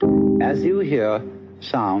As you hear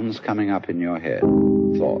sounds coming up in your head,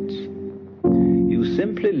 thoughts, you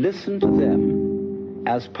simply listen to them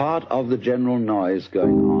as part of the general noise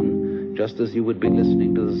going on, just as you would be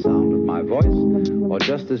listening to the sound of my voice, or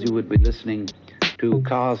just as you would be listening to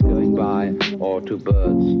cars going by or to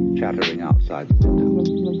birds chattering outside the window.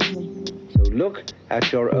 So look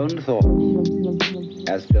at your own thoughts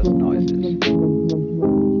as just noises.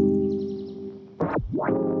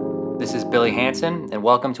 This is Billy Hanson, and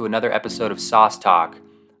welcome to another episode of Sauce Talk,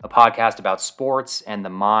 a podcast about sports and the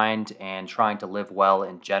mind and trying to live well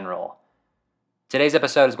in general. Today's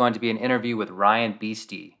episode is going to be an interview with Ryan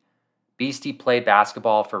Beastie. Beastie played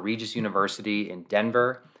basketball for Regis University in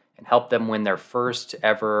Denver and helped them win their first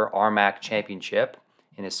ever RMAC championship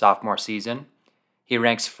in his sophomore season. He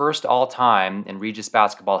ranks first all-time in Regis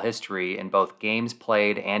basketball history in both games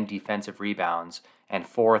played and defensive rebounds, and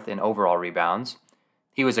fourth in overall rebounds.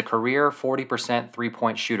 He was a career 40%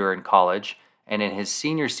 three-point shooter in college, and in his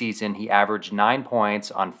senior season, he averaged 9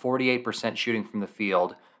 points on 48% shooting from the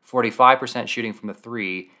field, 45% shooting from the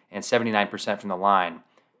three, and 79% from the line.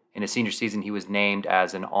 In his senior season, he was named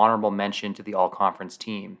as an honorable mention to the all-conference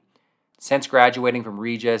team. Since graduating from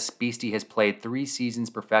Regis, Beastie has played 3 seasons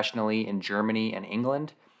professionally in Germany and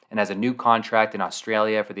England, and has a new contract in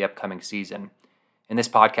Australia for the upcoming season. In this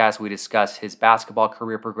podcast, we discuss his basketball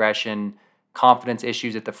career progression, confidence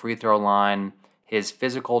issues at the free throw line, his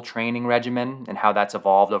physical training regimen and how that's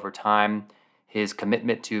evolved over time, his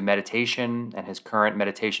commitment to meditation and his current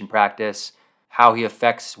meditation practice, how he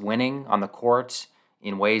affects winning on the court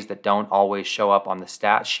in ways that don't always show up on the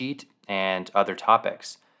stat sheet, and other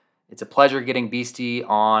topics. It's a pleasure getting Beastie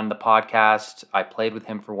on the podcast. I played with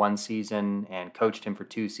him for 1 season and coached him for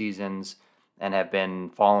 2 seasons and have been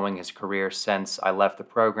following his career since I left the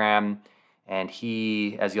program. And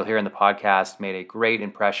he, as you'll hear in the podcast, made a great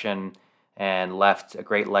impression and left a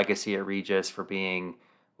great legacy at Regis for being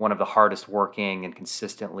one of the hardest working and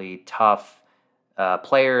consistently tough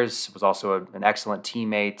players, was also an excellent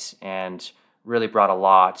teammate, and really brought a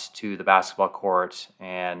lot to the basketball court.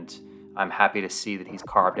 And I'm happy to see that he's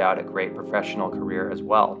carved out a great professional career as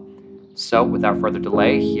well. So without further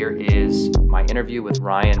delay, here is my interview with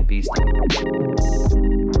Ryan Beastie.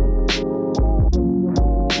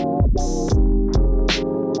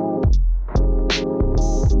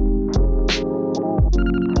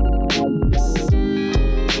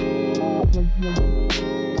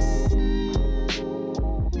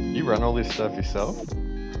 Run all this stuff yourself?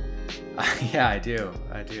 Yeah, I do.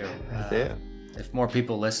 Yeah. If more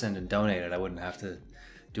people listened and donated, I wouldn't have to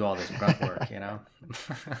do all this grunt work, you know?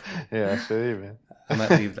 Yeah, I feel you, man. I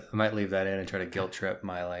might leave that in and try to guilt trip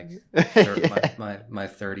my my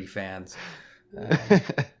 30 fans.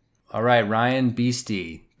 All right, Ryan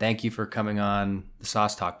Beastie, thank you for coming on the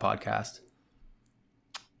Sauce Talk podcast.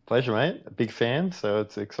 Pleasure, mate. A big fan, so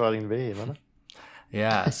it's exciting to be here, man.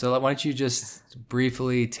 Yeah, so why don't you just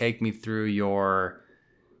briefly take me through your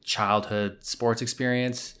childhood sports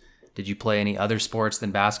experience? Did you play any other sports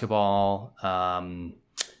than basketball?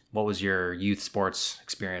 What was your youth sports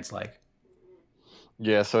experience like?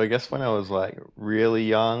 Yeah, so I guess when I was like really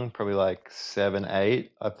young, probably like 7,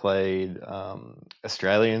 8, I played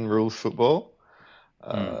Australian rules football.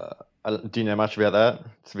 Do you know much about that?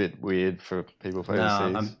 It's a bit weird for people from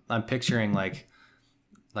overseas. No, I'm picturing like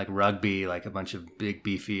rugby, like a bunch of big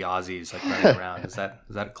beefy Aussies like running around. Is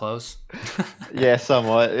that close? Yeah,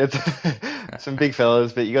 somewhat. It's some big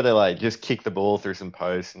fellas, but you got to like just kick the ball through some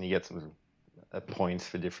posts, and you get some points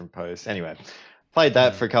for different posts. Anyway, played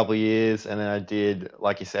that for a couple of years, and then I did,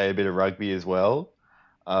 like you say, a bit of rugby as well.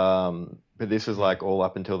 But this was like all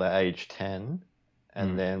up until the age 10,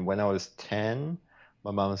 and then when I was 10,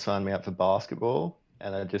 my mum signed me up for basketball,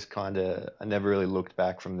 and I never really looked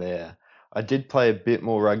back from there. I did play a bit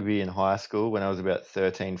more rugby in high school when I was about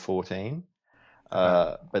 13, 14,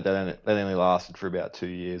 but that only lasted for about 2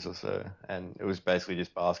 years or so, and it was basically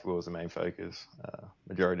just basketball was the main focus,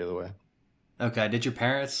 majority of the way. Okay. Did your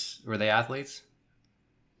parents, were they athletes?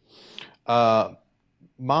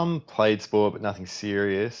 Mum played sport, but nothing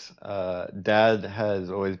serious. Dad has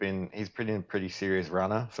always been, he's pretty serious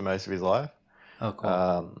runner for most of his life. Oh,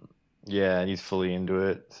 cool. Yeah, and he's fully into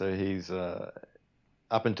it. So he's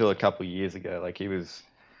up until a couple of years ago, like he was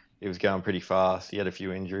going pretty fast. He had a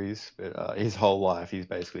few injuries, but his whole life he's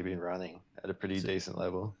basically been running at a pretty decent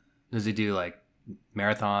level. Does he do like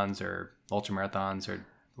marathons or ultra marathons or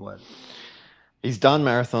what? He's done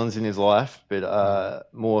marathons in his life,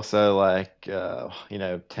 but more so like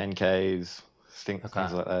 10Ks, things like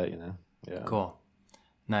that. Yeah. Cool.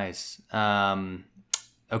 Nice.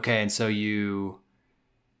 Okay, and so you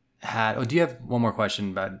had. Oh, do you have one more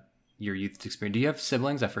question about your youth experience. Do you have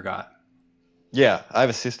siblings? I forgot. Yeah, I have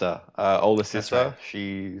a sister, older That's right. sister.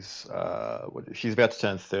 She's about to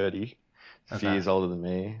turn 30, a few Okay. years older than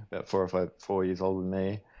me, about 4 years older than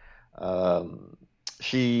me. Um,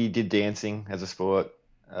 she did dancing as a sport.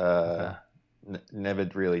 Okay. Never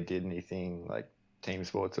really did anything like team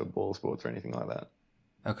sports or ball sports or anything like that.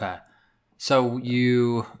 Okay. So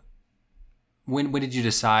when did you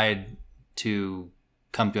decide to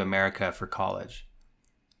come to America for college?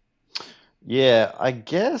 Yeah, I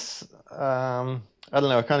guess I don't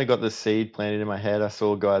know. I kind of got the seed planted in my head. I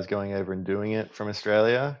saw guys going over and doing it from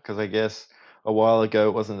Australia because I guess a while ago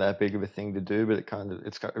it wasn't that big of a thing to do, but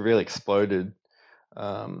it really exploded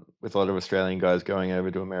with a lot of Australian guys going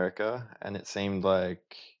over to America, and it seemed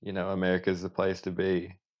like America's the place to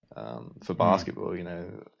be for Hmm. basketball.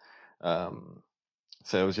 Um,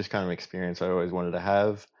 so it was just kind of an experience I always wanted to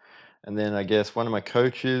have. And then I guess one of my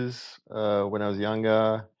coaches, when I was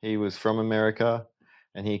younger, he was from America,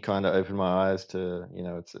 and he kind of opened my eyes to,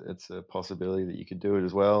 it's a possibility that you could do it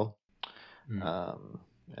as well. Hmm. Um,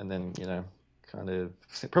 and then, kind of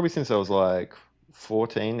probably since I was like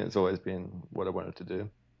 14, it's always been what I wanted to do.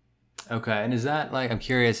 Okay. And is that like, I'm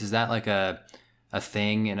curious, is that like a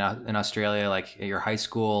thing in Australia? Like at your high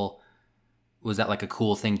school, was that like a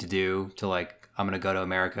cool thing to do to like, I'm going to go to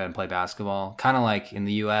America and play basketball? Kind of like in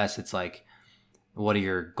the US, it's like, what are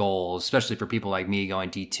your goals? Especially for people like me going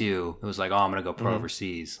D2, it was like, oh, I'm going to go pro hmm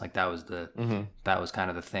overseas. Like hmm that was kind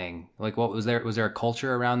of the thing. Like what was there a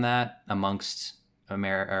culture around that amongst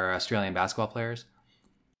or Australian basketball players?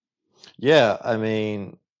 Yeah, I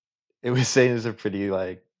mean, it was seen as a pretty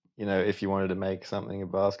like, if you wanted to make something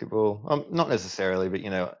of basketball, not necessarily, but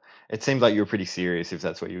it seemed like you were pretty serious if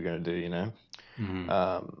that's what you were going to do. Hmm.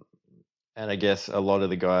 Um, and I guess a lot of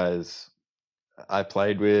the guys I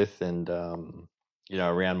played with and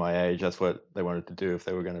around my age, that's what they wanted to do if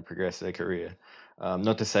they were going to progress their career.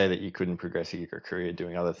 Not to say that you couldn't progress your career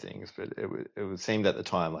doing other things, but it seemed at the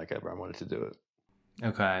time like everyone wanted to do it.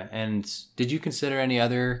 Okay. And did you consider any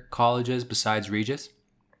other colleges besides Regis?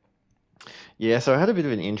 Yeah, so I had a bit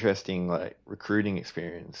of an interesting like recruiting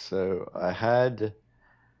experience. So I had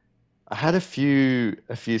a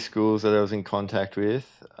few schools that I was in contact with,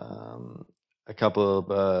 a couple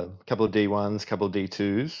of D1s, couple of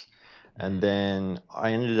D2s, and Hmm. then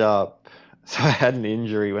I ended up. So I had an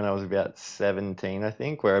injury when I was about 17, I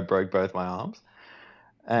think, where I broke both my arms,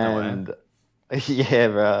 No way. and yeah,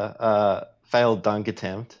 bruh, failed dunk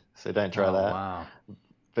attempt. So don't try Oh that. wow.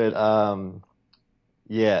 But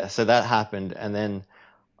yeah, so that happened, and then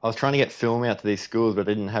I was trying to get film out to these schools, but I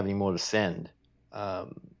didn't have any more to send.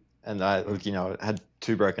 Um, and I, Hmm. had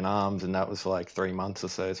two broken arms, and that was for like 3 months or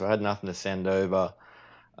so. So I had nothing to send over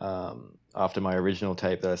after my original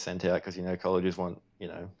tape that I sent out because colleges want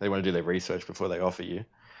they want to do their research before they offer you.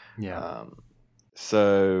 Yeah. Um,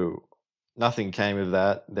 so nothing came of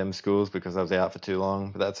that them schools because I was out for too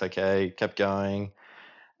long, but that's okay. Kept going.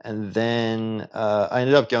 And then I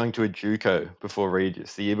ended up going to a JUCO before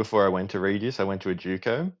Regis. The year before I went to Regis, I went to a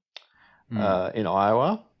JUCO Hmm. in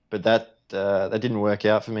Iowa, but that didn't work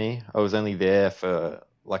out for me. I was only there for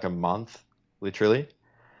like a month, literally,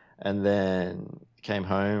 and then came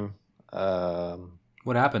home, um,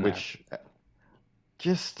 What happened there? which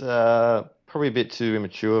just probably a bit too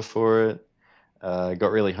immature for it.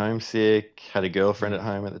 Got really homesick. Had a girlfriend at Hmm.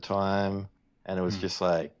 home at the time, and it was Hmm. just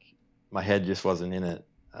like my head just wasn't in it.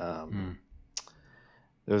 Hmm.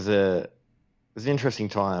 There was a It was an interesting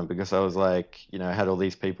time because I was like, I had all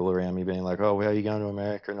these people around me being like, "Oh, where are you going to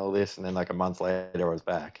America?" and all this, and then like a month later, I was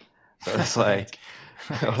back. So it's Right. like,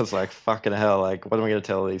 I Right. was like, "Fucking hell!" Like, what am I going to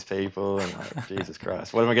tell these people? And like, Jesus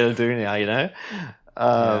Christ, what am I going to do now?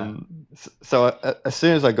 Yeah. As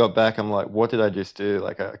soon as I got back, I'm like, "What did I just do?"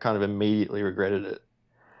 Like, I kind of immediately regretted it.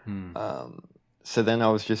 Hmm. Um, so then I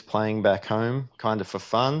was just playing back home, kind of for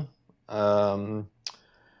fun. Um,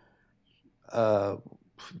 uh,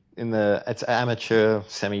 it's amateur,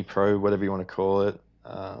 semi-pro, whatever you want to call it,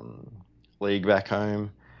 league back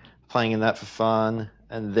home, playing in that for fun,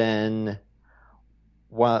 and then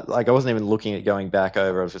like I wasn't even looking at going back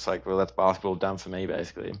over. I was just like, well, that's basketball done for me,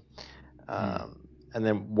 basically. Hmm. And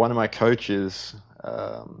then one of my coaches,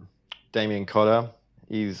 um, Damien Cotter,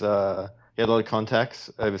 he had a lot of contacts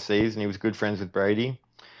overseas, and he was good friends with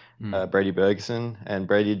Hmm. Brady Bergeson, and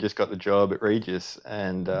Brady had just got the job at Regis,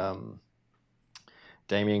 and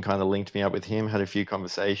Damien kind of linked me up with him, had a few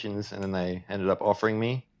conversations, and then they ended up offering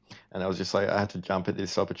me. And I was just like, I had to jump at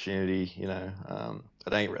this opportunity. I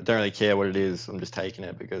don't really care what it is. I'm just taking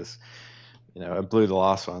it because, I blew the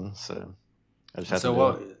last one. So I just had to So do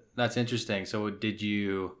it. what? That's interesting. So did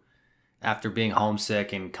you, after being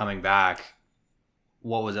homesick and coming back,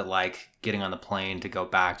 what was it like getting on the plane to go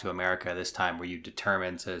back to America this time? Were you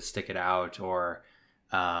determined to stick it out, or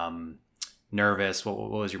nervous? What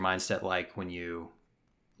was your mindset like when you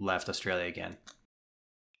left Australia again?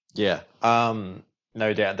 Yeah.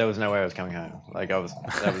 No doubt. There was no way I was coming home. Like that was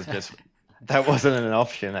just, that wasn't an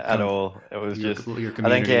option at all. It was Your just, your I don't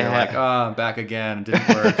community, care you're how. like, oh, I'm back again. It didn't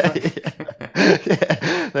work.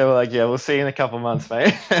 Yeah. They were like, yeah, we'll see you in a couple months,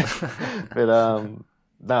 mate. But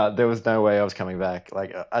no, there was no way I was coming back.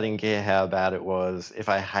 Like I didn't care how bad it was. If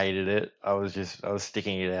I hated it, I was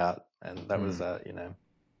sticking it out, and that was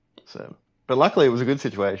So, but luckily it was a good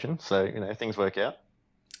situation. So things work out.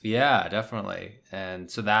 Yeah, definitely. And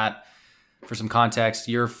so that, for some context,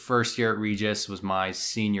 your first year at Regis was my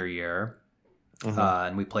senior year.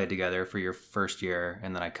 And we played together for your first year,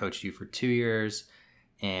 and then I coached you for 2 years,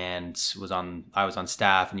 and I was on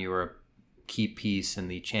staff, and you were a key piece in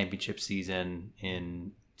the championship season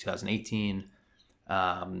in 2018.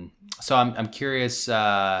 So I'm curious,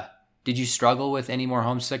 did you struggle with any more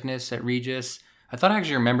homesickness at Regis? I thought I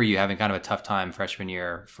actually remember you having kind of a tough time freshman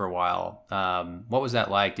year for a while. What was that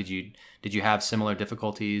like? Did you have similar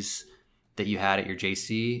difficulties that you had at your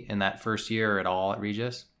JC in that first year at all at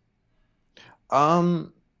Regis?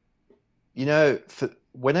 Um,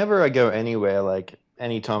 whenever I go anywhere, like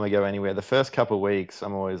anytime I go anywhere, the first couple of weeks,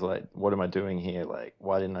 I'm always like, what am I doing here? Like,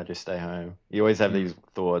 why didn't I just stay home? You always have these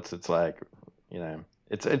thoughts. It's like,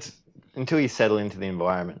 it's until you settle into the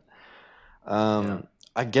environment. Yeah.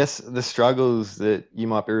 I guess the struggles that you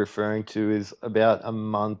might be referring to is about a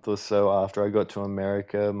month or so after I got to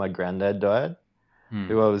America, my granddad died, Hmm.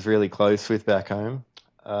 who I was really close with back home.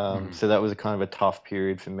 Mhm. So that was a kind of a tough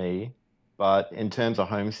period for me. But in terms of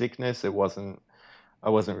homesickness, I wasn't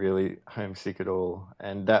really homesick at all.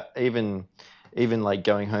 And that even like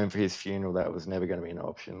going home for his funeral, that was never going to be an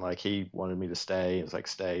option. Like he wanted me to stay. It was like,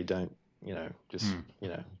 stay, don't, just, Hmm.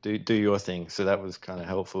 do your thing. So that was kind of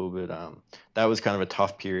helpful. But that was kind of a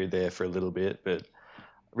tough period there for a little bit. But I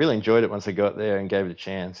really enjoyed it once I got there and gave it a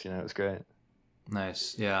chance. It was great.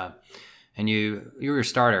 Nice. Yeah. And you were a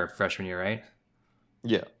starter freshman year, right?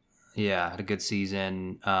 Yeah. Yeah, had a good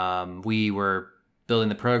season. We were building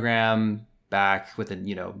the program back with a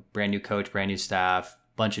brand new coach, brand new staff,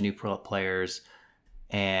 bunch of new players,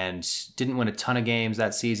 and didn't win a ton of games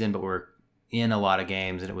that season, but we're in a lot of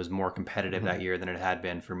games, and it was more competitive that year than it had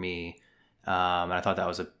been for me. And I thought that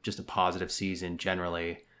was just a positive season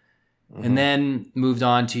generally. And then moved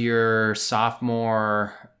on to your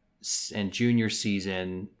sophomore and junior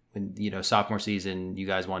season. When sophomore season, you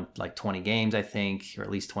guys won like 20 games, I think, or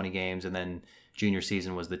at least 20 games, and then junior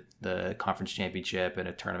season was the conference championship and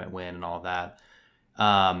a tournament win and all of that.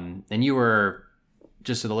 And you were,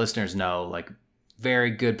 just so the listeners know, like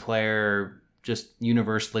very good player, just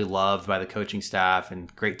universally loved by the coaching staff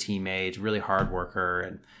and great teammate, really hard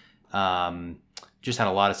worker, and just had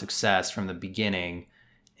a lot of success from the beginning.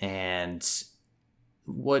 And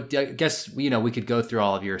what I guess we could go through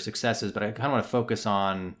all of your successes, but I kind of want to focus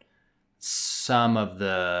on some of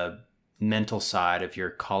the mental side of your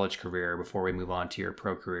college career before we move on to your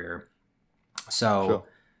pro career. So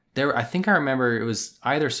I think I remember it was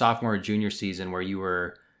either sophomore or junior season where you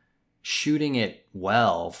were shooting it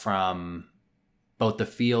well from both the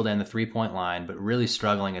field and the 3-point line, but really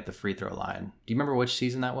struggling at the free throw line. Do you remember which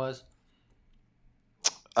season that was?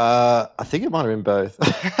 I think it might have been both.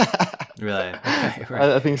 Really? Okay,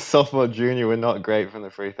 right. I think sophomore, junior were not great from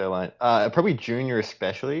the free throw line. Probably junior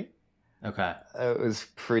especially. Okay. It was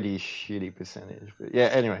pretty shitty percentage. But yeah,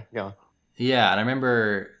 anyway, go on. Yeah, and I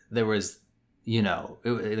remember there was,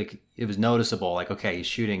 it was noticeable. Like, okay, he's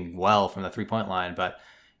shooting well from the 3-point line, but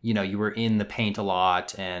you were in the paint a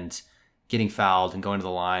lot and getting fouled and going to the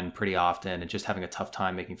line pretty often and just having a tough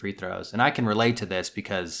time making free throws. And I can relate to this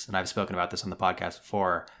because, and I've spoken about this on the podcast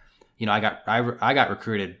before, I got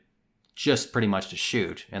recruited just pretty much to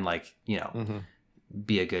shoot and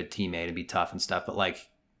be a good teammate and be tough and stuff. But like,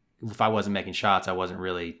 if I wasn't making shots, I wasn't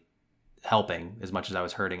really helping as much as I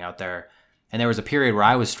was hurting out there. And there was a period where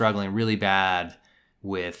I was struggling really bad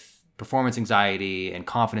with performance anxiety and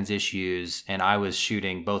confidence issues. And I was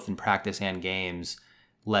shooting both in practice and games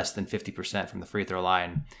less than 50% from the free throw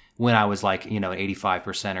line when I was like, an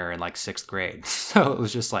 85%er in like 6th grade. So it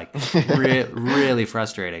was just like really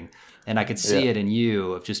frustrating. And I could see it in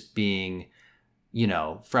you of just being,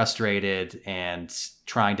 frustrated and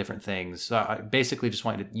trying different things. So I basically just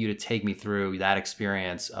wanted you to take me through that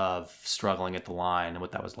experience of struggling at the line and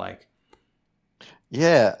what that was like.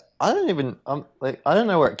 Yeah, I don't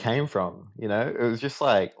know where it came from. It was just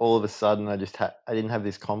like all of a sudden I didn't have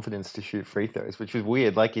this confidence to shoot free throws, which was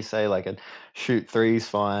weird. Like you say, like I'd shoot threes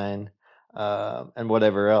fine. and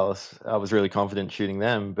whatever else. I was really confident shooting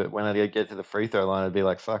them, but when I get to the free throw line, I'd be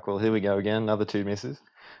like, "Fuck! Well, here we go again, another two misses."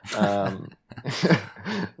 Um,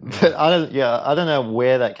 but Yeah. I don't know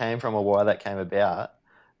where that came from or why that came about,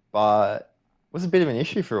 but it was a bit of an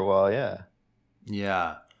issue for a while. Yeah.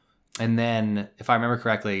 Yeah. And then, if I remember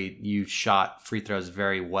correctly, you shot free throws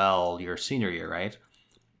very well your senior year, right?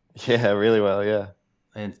 Yeah, really well. Yeah.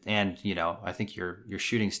 And I think your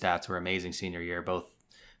shooting stats were amazing senior year, both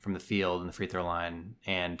from the field and the free throw line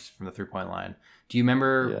and from the 3-point line. Do you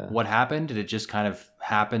remember Yeah. what happened? Did it just kind of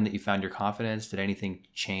happen that you found your confidence? Did anything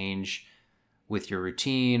change with your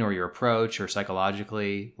routine or your approach or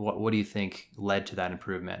psychologically? What do you think led to that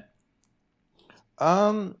improvement?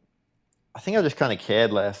 Um, I think I just kind of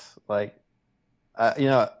cared less. Like, you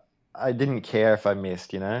know, I didn't care if I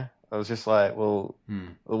missed. I was just like, well, Hmm.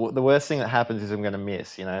 the worst thing that happens is I'm going to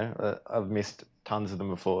miss. I've missed tons of them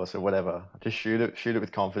before, so whatever. Just shoot it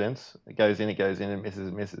with confidence. It goes in, it misses,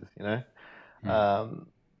 it misses. Hmm. Um,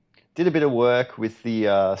 did a bit of work with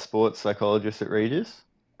the sports psychologist at Regis,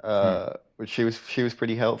 Hmm. which she was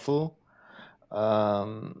pretty helpful.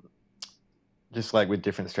 Um, just like with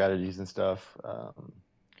different strategies and stuff.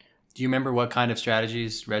 Do you remember what kind of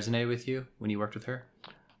strategies resonated with you when you worked with her?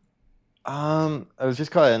 I was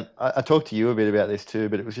just kind of, I talked to you a bit about this too,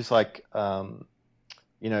 but it was just like, coming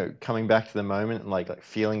back to the moment and like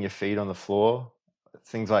feeling your feet on the floor,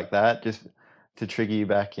 things like that, just to trigger you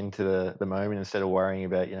back into the moment instead of worrying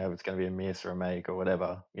about, if it's going to be a miss or a make or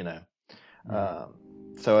whatever. Hmm. Um,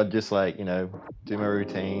 so I'd just like, do my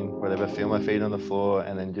routine, whatever, feel my feet on the floor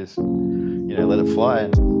and then just, let it fly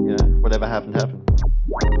and, whatever happened, happened.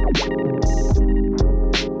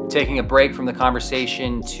 Taking a break from the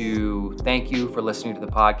conversation to thank you for listening to the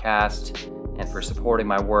podcast and for supporting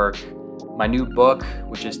my work. My new book,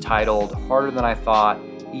 which is titled Harder Than I Thought,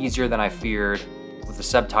 Easier Than I Feared, with the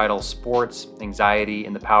subtitle Sports, Anxiety,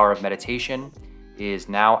 and the Power of Meditation, is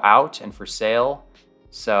now out and for sale.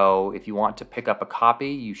 So if you want to pick up a copy,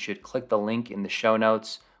 you should click the link in the show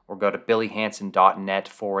notes or go to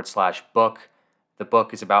billyhanson.net/book. The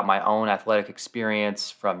book is about my own athletic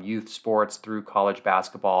experience from youth sports through college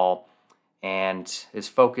basketball and is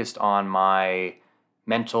focused on my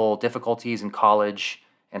mental difficulties in college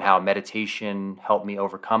and how meditation helped me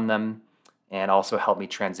overcome them and also helped me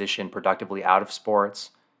transition productively out of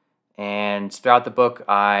sports. And throughout the book,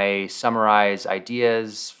 I summarize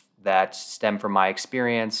ideas that stem from my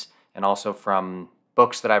experience and also from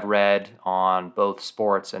books that I've read on both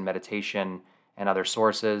sports and meditation and other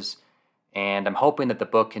sources. And I'm hoping that the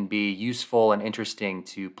book can be useful and interesting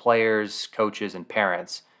to players, coaches, and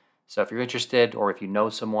parents. So if you're interested, or if you know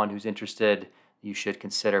someone who's interested, you should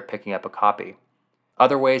consider picking up a copy.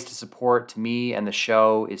 Other ways to support me and the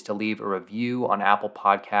show is to leave a review on Apple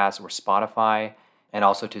Podcasts or Spotify, and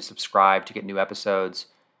also to subscribe to get new episodes.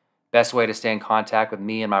 Best way to stay in contact with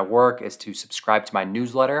me and my work is to subscribe to my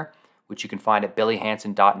newsletter, which you can find at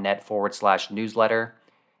billyhanson.net/newsletter.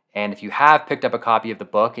 And if you have picked up a copy of the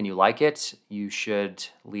book and you like it, you should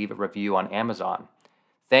leave a review on Amazon.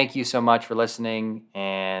 Thank you so much for listening.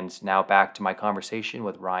 And now back to my conversation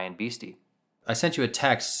with Ryan Beastie. I sent you a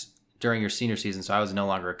text during your senior season, so I was no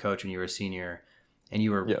longer a coach when you were a senior, and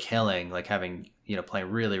you were Yep. killing, like having, playing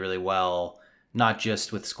really, really well, not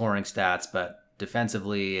just with scoring stats, but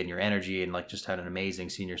defensively and your energy, and like just had an amazing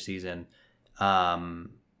senior season.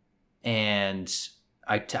 And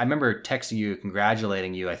I remember texting you,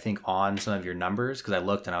 congratulating you, I think, on some of your numbers, because I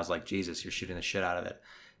looked and I was like, Jesus, you're shooting the shit out of it.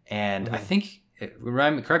 And I think,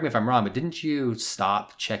 correct me if I'm wrong, but didn't you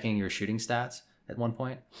stop checking your shooting stats at one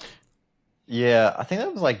point? Yeah, I think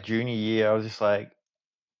that was like junior year. I was just like,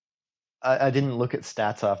 I didn't look at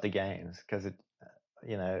stats after games because it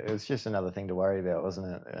was just another thing to worry about,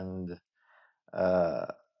 wasn't it? And uh,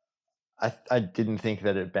 I didn't think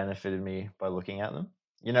that it benefited me by looking at them.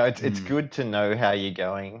 It's Mm, good to know how you're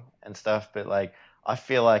going and stuff, but like I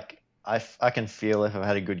feel like I can feel if I've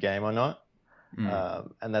had a good game or not,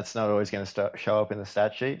 mm, and that's not always going to show up in the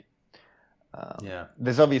stat sheet. yeah.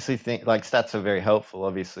 There's obviously things like stats are very helpful,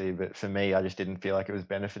 obviously, but for me, I just didn't feel like it was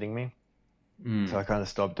benefiting me, so Mm. I kind of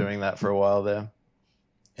stopped doing that for a while there.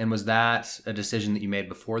 And was that a decision that you made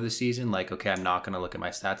before the season? Like, okay, I'm not going to look at my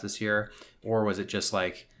stats this year? Or was it just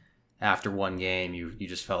like after one game, you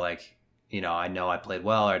just felt like, I know I played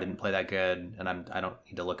well or I didn't play that good, and I don't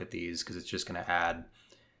need to look at these because it's just going to add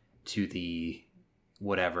to the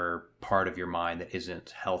whatever part of your mind that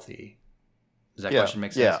isn't healthy. Does that Yeah, question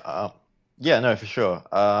make yeah, sense? yeah. No, for sure.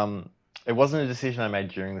 It wasn't a decision I made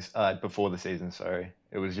during this before the season. Sorry,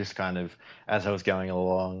 it was just kind of as I was going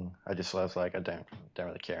along. I was like, I don't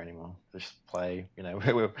really care anymore. Just play.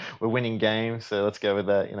 We're winning games, so let's go with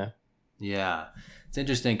that. Yeah, it's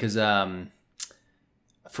interesting because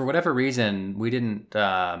for whatever reason, we didn't.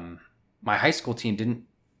 My high school team didn't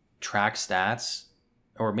track stats,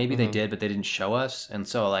 or maybe they did, but they didn't show us. And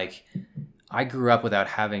so, like, I grew up without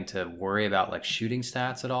having to worry about like shooting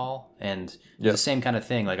stats at all. And it was the same kind of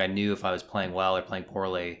thing. Like, I knew if I was playing well or playing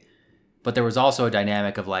poorly, but there was also a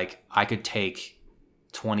dynamic of like I could take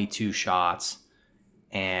 22 shots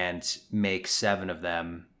and make 7 of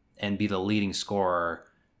them and be the leading scorer.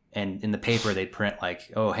 And in the paper, they'd print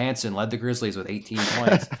like, "Oh, Hansen led the Grizzlies with 18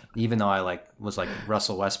 points," even though I like was like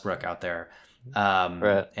Russell Westbrook out there.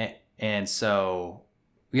 Right. And so,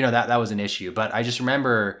 that was an issue. But I just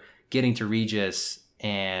remember getting to Regis,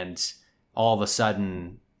 and all of a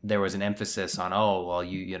sudden there was an emphasis on, oh,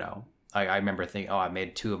 well, I remember thinking, oh, I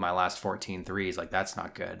made 2 of my last 14 threes. Like, that's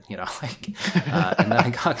not good, like, and then I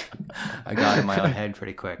got in my own head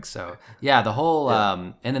pretty quick. So yeah, the whole,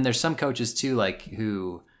 and then there's some coaches too, like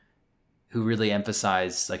who really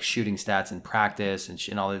emphasize like shooting stats in practice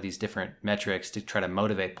and all of these different metrics to try to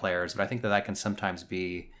motivate players. But I think that can sometimes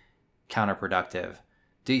be counterproductive.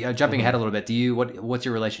 Jumping ahead a little bit, what's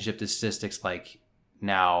your relationship to statistics like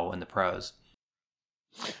now in the pros?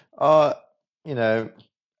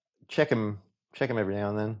 Check them every now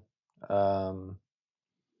and then.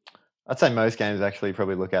 I'd say most games actually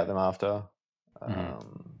probably look at them after.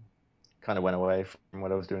 Kind of went away from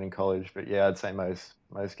what I was doing in college, but yeah, I'd say most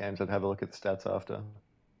games I'd have a look at the stats after.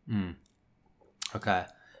 Okay.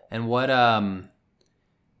 And what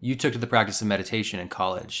you took to the practice of meditation in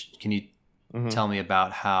college. Can you tell me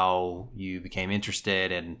about how you became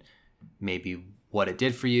interested and maybe what it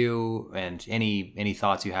did for you, and any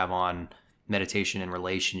thoughts you have on meditation in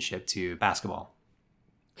relationship to basketball?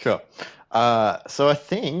 Sure. So I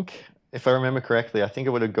think, if I remember correctly, I think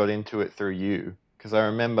I would have got into it through you, because I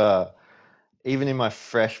remember even in my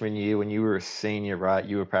freshman year when you were a senior, right,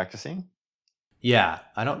 you were practicing? Yeah.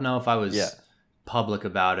 I don't know if I was public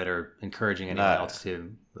about it or encouraging anyone else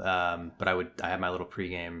to, but I had my little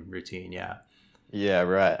pregame routine. Yeah. Yeah,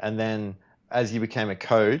 right. And then as you became a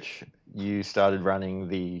coach, you started running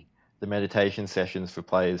the meditation sessions for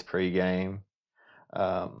players pregame.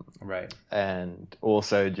 Right. And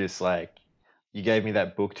also just like you gave me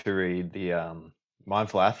that book to read, the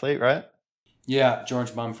Mindful Athlete, right? Yeah,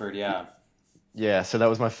 George Mumford, yeah. Yeah, so that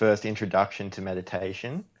was my first introduction to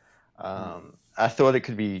meditation. I thought it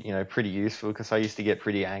could be, pretty useful because I used to get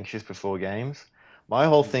pretty anxious before games. My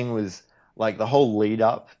whole thing was like the whole lead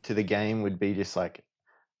up to the game would be just like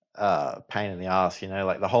pain in the ass,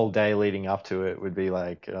 like the whole day leading up to it would be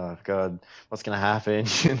like, oh God, what's gonna happen?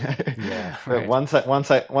 Yeah. But Right.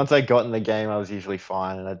 once I got in the game, I was usually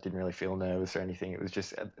fine and I didn't really feel nervous or anything. It was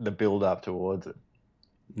just the build up towards it.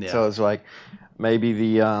 Yeah. So it was like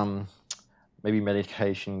maybe maybe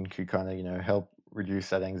meditation could kind of help reduce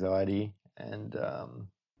that anxiety. And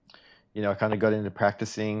I kind of got into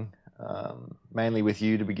practicing mainly with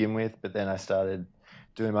you to begin with, but then I started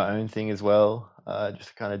doing my own thing as well,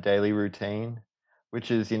 just a kind of daily routine,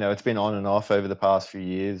 which is, it's been on and off over the past few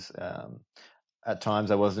years. At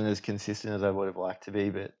times I wasn't as consistent as I would have liked to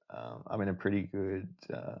be, but I'm in a pretty good,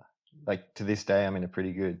 like to this day, I'm in a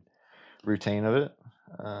pretty good routine of it.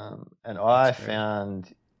 And I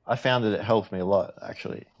found that it helped me a lot,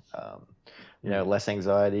 actually. Less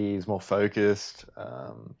anxiety, is more focused,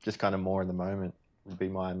 just kind of more in the moment would be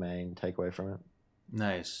my main takeaway from it.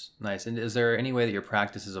 Nice. And is there any way that your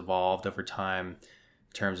practice has evolved over time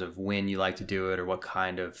in terms of when you like to do it, or what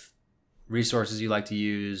kind of resources you like to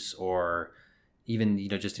use, or even,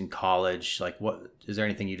 just in college, like is there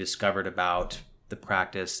anything you discovered about the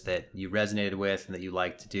practice that you resonated with and that you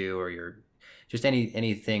like to do, or just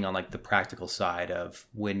anything on like the practical side of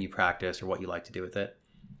when you practice or what you like to do with it?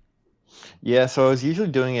 Yeah, so I was usually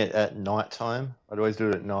doing it at night time. I'd always do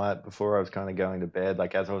it at night before I was kind of going to bed.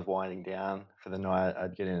 Like as I was winding down for the night,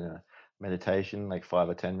 I'd get in a meditation, like 5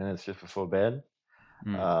 or 10 minutes just before bed.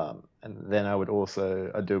 And then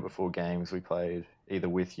I'd do it before games we played, either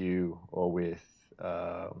with you or with,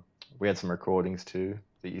 we had some recordings too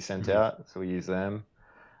that you sent out, so we use them.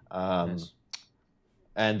 Nice.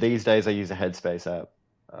 And these days I use a Headspace app,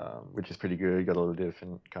 which is pretty good. Got a lot of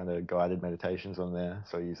different kind of guided meditations on there,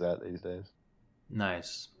 so I use that these days.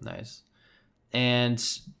 Nice. And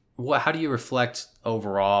how do you reflect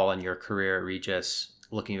overall on your career at Regis,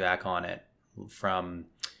 looking back on it, from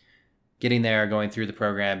getting there, going through the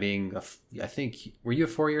program, being I think, were you a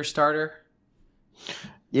 4-year starter?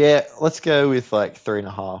 Yeah, let's go with like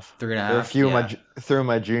 3.5. 3.5. There were a few through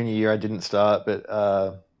my junior year I didn't start, but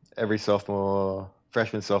every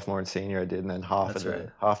freshman, sophomore, and senior I did, and then half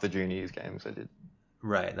the junior year's games I did.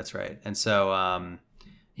 Right, that's right. And so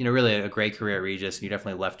really a great career at Regis, and you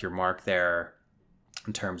definitely left your mark there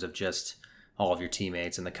in terms of just all of your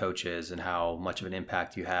teammates and the coaches and how much of an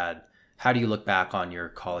impact you had. How do you look back on your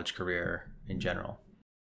college career in general?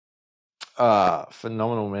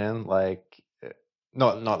 Phenomenal, man. Like,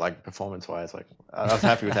 not like performance wise. Like, I was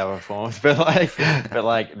happy with our performance, but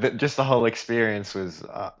just the whole experience was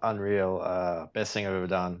unreal. Best thing I've ever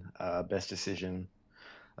done. Best decision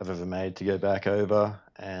I've ever made to go back over,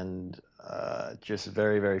 and just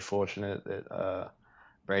very, very fortunate that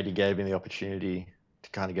Brady gave me the opportunity to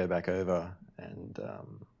kind of go back over. And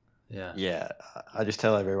Yeah. yeah, I just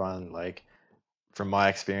tell everyone, like, from my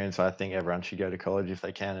experience, I think everyone should go to college if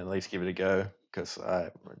they can, and at least give it a go, because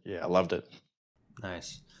I loved it.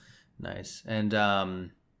 Nice. And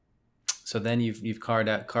so then you've carved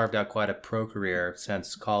out quite a pro career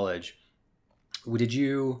since college. Did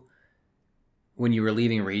you, when you were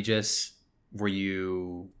leaving Regis, were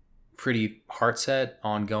you pretty heart set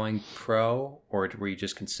on going pro, or were you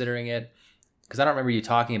just considering it? Because I don't remember you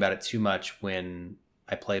talking about it too much when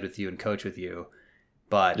I played with you and coached with you.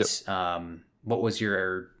 But Yep. what was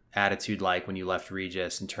your attitude like when you left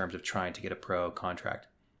Regis in terms of trying to get a pro contract?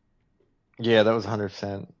 Yeah, that was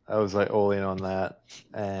 100%. I was like all in on that,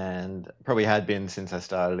 and probably had been since I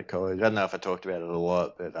started at college. I don't know if I talked about it a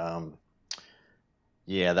lot, but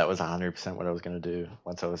yeah, that was 100% what I was going to do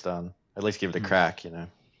once I was done. At least give it a Hmm. crack, you know.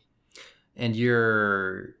 And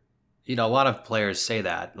a lot of players say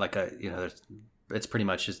that, like, it's pretty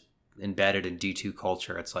much just embedded in D2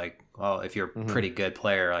 culture. It's like, well, if you're a Hmm. pretty good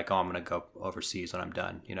player, like, oh, I'm going to go overseas when I'm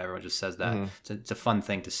done. Everyone just says that. Hmm. It's a fun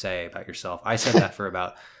thing to say about yourself. I said that for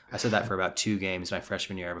about 2 games my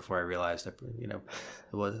freshman year before I realized that,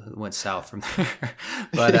 it went south from there.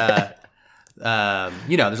 But,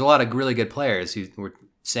 there's a lot of really good players who were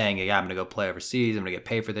saying, yeah, I'm going to go play overseas. I'm going to get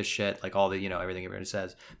paid for this shit. Like all the, everything everyone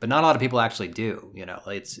says, but not a lot of people actually do, Yep.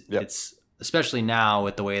 it's especially now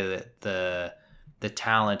with the way that the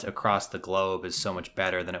talent across the globe is so much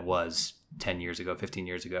better than it was 10 years ago, 15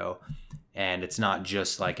 years ago. And it's not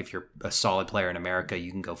just like if you're a solid player in America,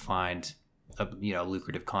 you can go find a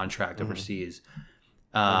lucrative contract Hmm. overseas.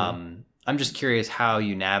 Hmm. I'm just curious how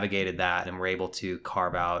you navigated that and were able to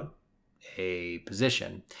carve out a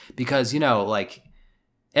position, because like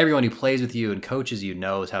everyone who plays with you and coaches you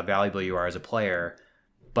knows how valuable you are as a player,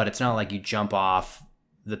 but it's not like you jump off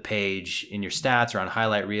the page in your stats or on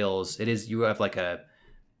highlight reels. It is, you have like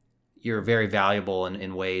you're very valuable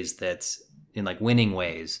in ways that's in like winning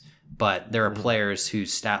ways, but there are Hmm. players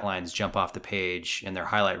whose stat lines jump off the page and their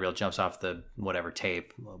highlight reel jumps off the whatever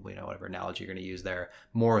tape, whatever analogy you're going to use there,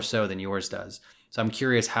 more so than yours does. So I'm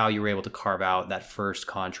curious how you were able to carve out that first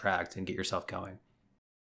contract and get yourself going.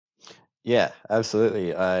 Yeah,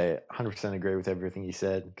 absolutely. I 100% agree with everything you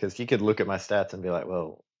said, because you could look at my stats and be like,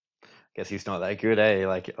 well, guess he's not that good, eh?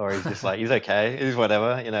 Like, or he's just like, he's okay, he's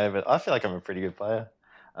whatever, you know. But I feel like I'm a pretty good player.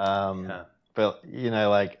 Um, Yeah. but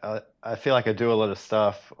like I feel like I do a lot of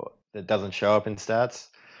stuff that doesn't show up in stats,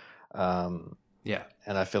 um, Yeah.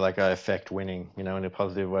 and I feel like I affect winning, in a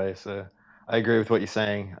positive way. So I agree with what you're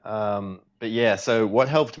saying. But yeah, so what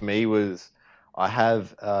helped me was I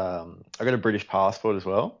got a British passport as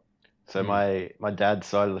well. So Mm. my dad's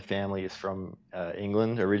side of the family is from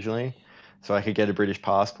England originally, so I could get a British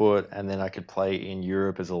passport, and then I could play in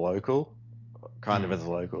Europe as a local, kind of Mm. as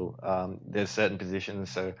a local. There's certain positions.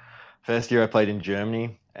 So first year I played in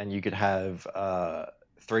Germany, and you could have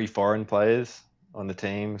three foreign players on the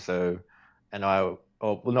team. So, and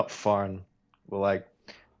well, not foreign, well, like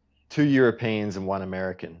two Europeans and one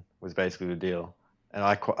American was basically the deal. And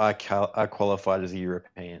I qualified as a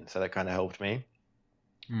European, so that kind of helped me.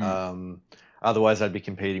 Mm. Um, Otherwise, I'd be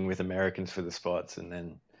competing with Americans for the spots, and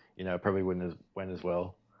then probably wouldn't win as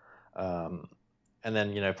well. Um, and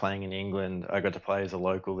then playing in England, I got to play as a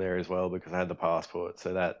local there as well because I had the passport.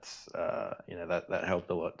 So that's that helped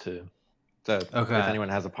a lot too. So if Okay. anyone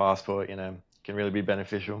has a passport, it can really be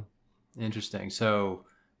beneficial. Interesting. So,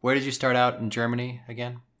 where did you start out in Germany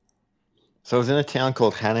again? So I was in a town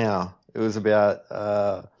called Hanau. It was about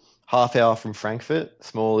half hour from Frankfurt,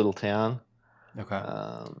 small little town. Okay.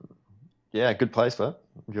 Um, yeah, good place, but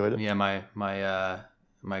enjoyed it. Yeah,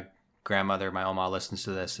 my grandmother, my oma, listens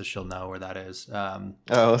to this, so she'll know where that is. Oh,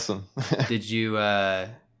 awesome. Did you uh,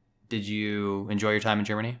 did you enjoy your time in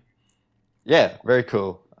Germany? Yeah, very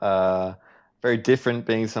cool. Very different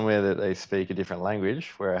being somewhere that they speak a different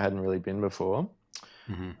language where I hadn't really been before.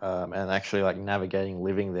 Mm-hmm. And actually, like navigating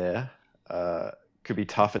living there could be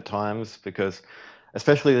tough at times because,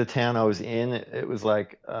 especially the town I was in, it was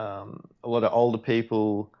like a lot of older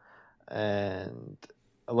people, and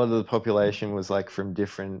a lot of the population was like from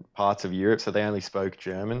different parts of Europe, so they only spoke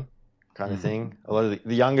German. kind of thing. A lot of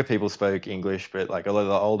the younger people spoke English, but like a lot of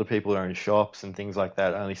the older people who are in shops and things like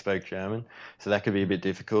that only spoke German, so that could be a bit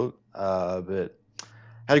difficult. But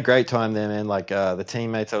had a great time there, man. Like the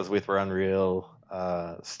teammates I was with were unreal.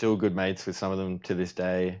 Still good mates with some of them to this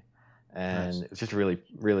day, and Nice. it was just really,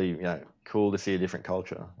 really, cool to see a different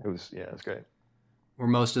culture. It was great. Were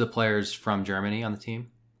most of the players from Germany on the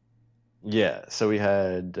team? Yeah, so we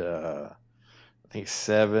had I think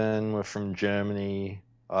 7 were from Germany.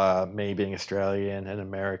 Me being Australian, an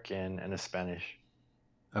American, and a Spanish.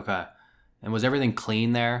 Okay. And was everything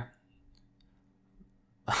clean there?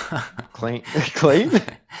 Clean, clean.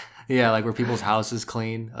 Yeah, like were people's houses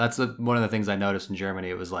clean? That's one of the things I noticed in Germany.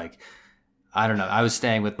 It was like, I don't know. I was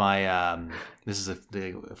staying with my. This is a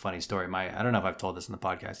funny story. I don't know if I've told this in the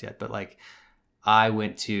podcast yet, but like, I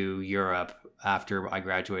went to Europe after I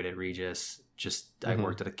graduated Regis. I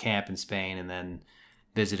worked at a camp in Spain, and then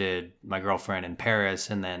visited my girlfriend in Paris,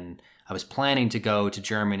 and then I was planning to go to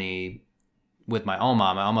Germany with my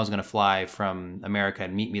Oma. My Oma was going to fly from America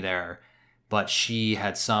and meet me there, but she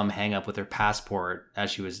had some hang up with her passport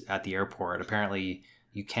as she was at the airport. Apparently,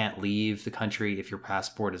 you can't leave the country if your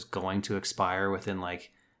passport is going to expire within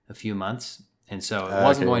like a few months, and so it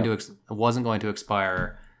wasn't going to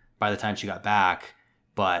expire by the time she got back.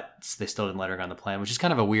 But they still didn't let her go on the plane, which is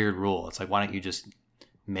kind of a weird rule. It's like, why don't you just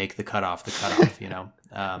make the cutoff, you know?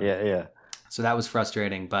 Yeah. So that was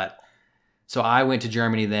frustrating. But so I went to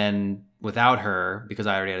Germany then without her because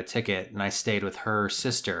I already had a ticket, and I stayed with her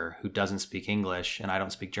sister who doesn't speak English and I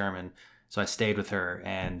don't speak German. So I stayed with her,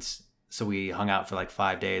 and so we hung out for like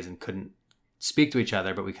 5 days and couldn't speak to each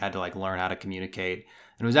other, but we had to like learn how to communicate.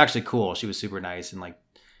 And it was actually cool. She was super nice and like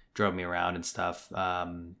drove me around and stuff.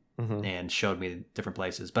 And showed me different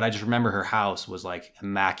places. But I just remember her house was like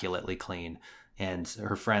immaculately clean. And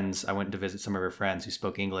her friends, I went to visit some of her friends who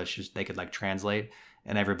spoke English. They could like translate,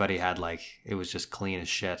 and everybody had like, it was just clean as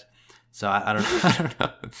shit. So I don't, I don't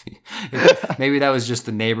know. Maybe that was just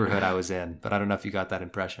the neighborhood I was in, but I don't know if you got that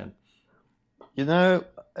impression.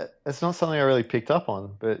 It's not something I really picked up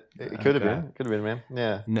on, but it could have been. Okay. It could have been, man.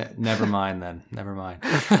 Yeah. Never mind then. Never mind.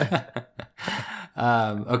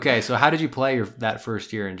 Okay, so how did you play that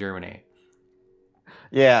first year in Germany?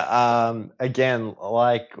 Yeah. Again,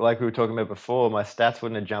 like we were talking about before, my stats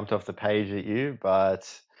wouldn't have jumped off the page at you,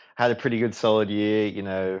 but had a pretty good solid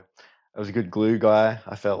year. I was a good glue guy.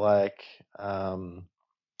 I felt like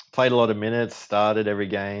played a lot of minutes, started every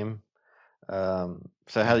game. So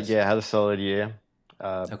Nice. had a solid year.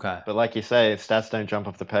 Okay. But like you say, stats don't jump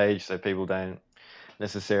off the page, so people don't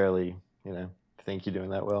necessarily, think you're doing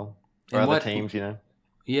that well. Or And other what? teams,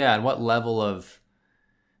 Yeah, and what level of,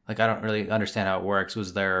 like, I don't really understand how it works.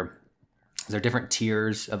 Is there different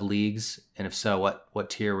tiers of leagues, and if so, what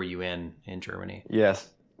tier were you in Germany? Yes.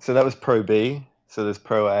 So that was Pro B. So there's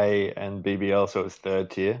Pro A and BBL, so it was third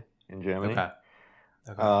tier in Germany.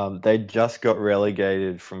 Okay. They just got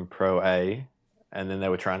relegated from Pro A, and then they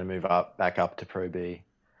were trying to move back up to Pro B.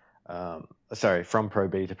 From Pro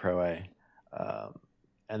B to Pro A.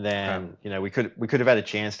 And then, we could have had a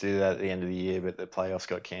chance to do that at the end of the year, but the playoffs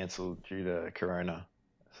got cancelled due to Corona.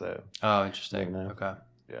 So. Oh, interesting. Okay.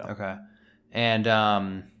 Yeah. Okay. And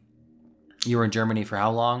you were in Germany for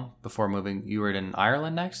how long before moving? You were in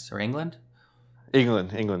Ireland next or England?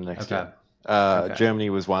 England next year. Okay. Germany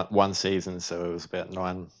was one season, so it was about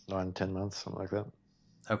 9-10 months, something like that.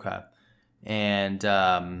 Okay. And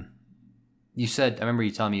you said, I remember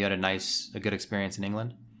you telling me you had a good experience in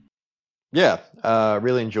England. Yeah,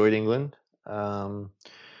 really enjoyed England.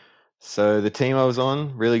 So the team I was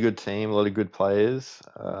on, really good team, a lot of good players,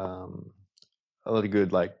 a lot of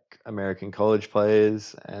good like American college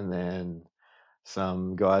players, and then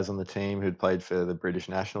some guys on the team who'd played for the British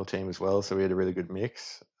national team as well. So we had a really good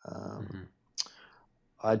mix.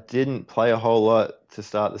 I didn't play a whole lot to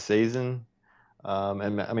start the season,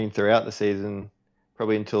 and I mean throughout the season,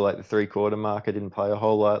 probably until like the 3/4 mark, I didn't play a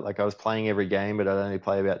whole lot. Like I was playing every game, but I'd only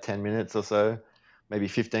play about 10 minutes or so, maybe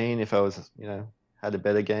 15 if I was, had a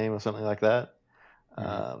better game or something like that.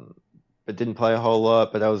 But didn't play a whole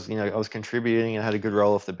lot. But I was contributing and had a good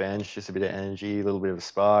role off the bench, just a bit of energy, a little bit of a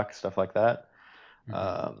spark, stuff like that.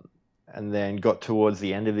 And then got towards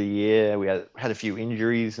the end of the year, we had a few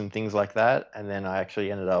injuries and things like that, and then I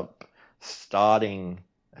actually ended up starting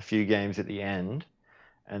a few games at the end,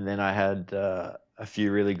 and then I had a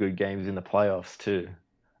few really good games in the playoffs too.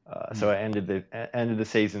 So I ended the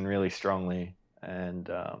season really strongly, and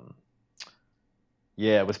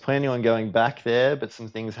was planning on going back there, but some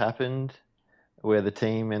things happened where the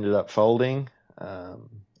team ended up folding. I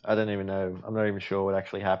don't even know. I'm not even sure what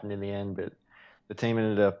actually happened in the end, but the team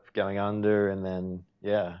ended up going under, and then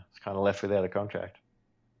it's kind of left without a contract.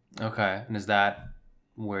 Okay. And is that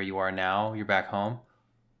where you are now? You're back home?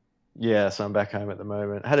 Yeah, so I'm back home at the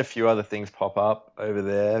moment. I had a few other things pop up over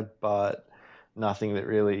there, but nothing that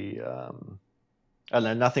really, I don't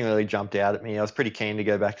know, nothing really jumped out at me. I was pretty keen to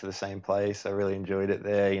go back to the same place. I really enjoyed it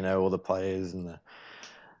there. All the players and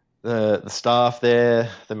the staff there,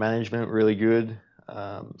 the management really good.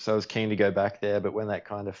 So I was keen to go back there, but when that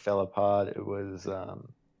kind of fell apart, I was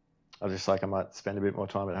just like, I might spend a bit more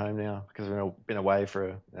time at home now because I've been away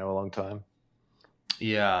for a long time.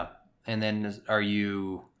 Yeah. And then are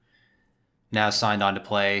you now signed on to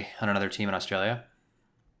play on another team in Australia?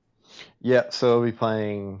 Yeah, so I'll be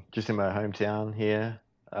playing just in my hometown here.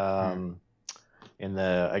 Hmm. Um,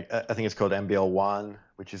 I think it's called NBL One,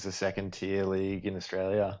 which is the second tier league in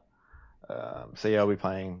Australia. So yeah, I'll be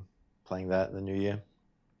playing that in the new year.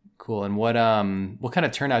 Cool. And what kind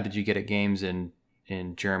of turnout did you get at games in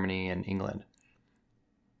Germany and England?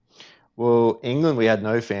 Well, England we had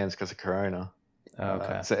no fans because of Corona,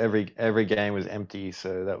 Okay. so every game was empty.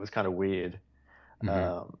 So that was kind of weird. Hmm.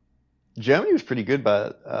 Um, Germany was pretty good,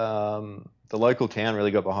 but the local town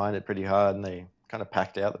really got behind it pretty hard, and they kind of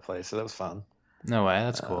packed out the place. So that was fun. No way.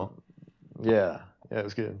 That's cool. Um, yeah, yeah, it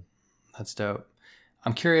was good. That's dope.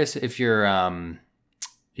 I'm curious if your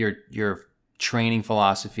training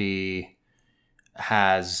philosophy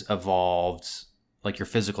has evolved, like your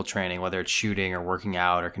physical training, whether it's shooting or working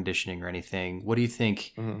out or conditioning or anything. What do you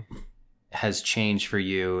think hmm has changed for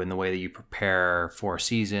you in the way that you prepare for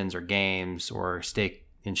seasons or games or stay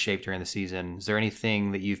in shape during the season? Is there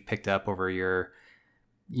anything that you've picked up over your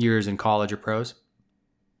years in college or pros?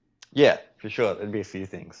 Yeah, for sure. There'd be a few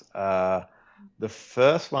things. The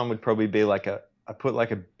first one would probably be I put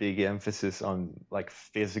like a big emphasis on like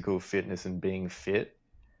physical fitness and being fit,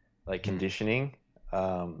 like Mm. conditioning.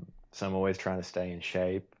 So I'm always trying to stay in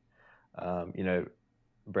shape. You know,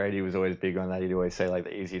 Brady was always big on that. He'd always say like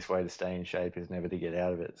the easiest way to stay in shape is never to get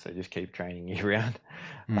out of it. So just keep training year round.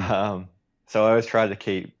 Mm. Um, so I always try to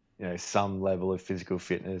keep, some level of physical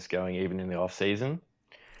fitness going even in the off season.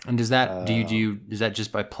 And does that Um, is that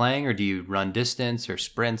just by playing, or do you run distance or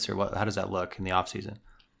sprints, or what? How does that look in the off season?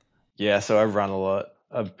 Yeah, so I've run a lot.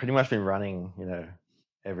 I've pretty much been running,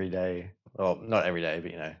 every day. Well, not every day,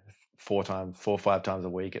 but 4 or 5 times a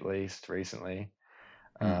week at least recently.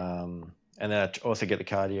 Mm. And then also get the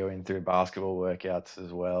cardio in through basketball workouts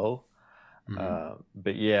as well. Hmm.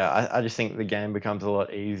 But yeah, I just think the game becomes a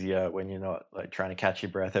lot easier when you're not like trying to catch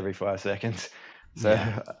your breath every 5 seconds. So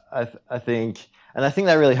Yeah. I think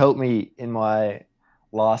that really helped me in my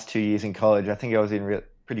last 2 years in college. I think I was in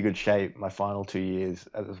pretty good shape my final 2 years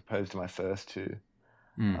as opposed to my first two.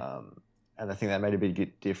 Mm. Um, and I think that made a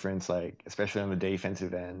big difference, like especially on the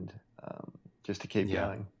defensive end, just to keep Yeah.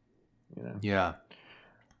 going. You know, Yeah.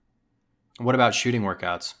 What about shooting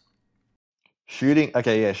workouts? shooting.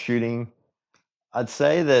 Okay, yeah, shooting. I'd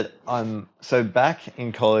say that so back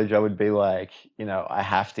in college, I would be like, I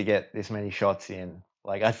have to get this many shots in.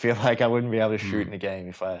 Like, I feel like I wouldn't be able to shoot Mm. in a game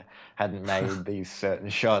if I hadn't made these certain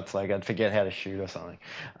shots. Like, I'd forget how to shoot or something.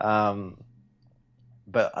 Um,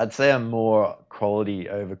 but I'd say I'm more quality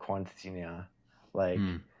over quantity now. Like,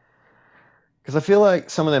 Mm. because I feel like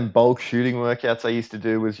some of them bulk shooting workouts I used to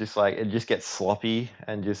do was just like it just gets sloppy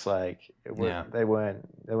and just like Yeah. they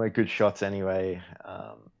weren't good shots anyway.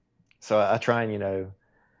 So I try and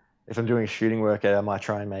if I'm doing a shooting workout, I might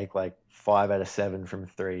try and make like 5 out of 7 from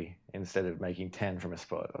three instead of making 10 from a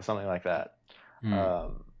spot or something like that. Mm.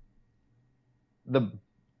 Um, the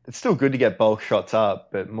it's still good to get bulk shots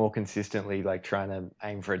up, but more consistently, like trying to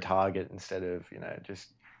aim for a target instead of just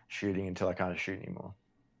shooting until I can't shoot anymore.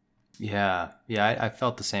 Yeah. Yeah. I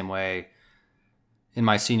felt the same way in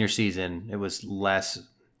my senior season. It was less.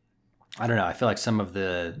 I don't know. I feel like some of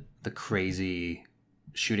the crazy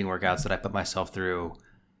shooting workouts that I put myself through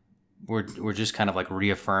were just kind of like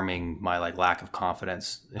reaffirming my like lack of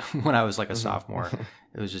confidence when I was like a hmm sophomore.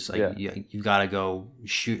 It was just like Yeah. you got to go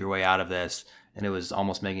shoot your way out of this, and it was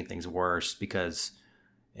almost making things worse because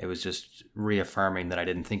it was just reaffirming that I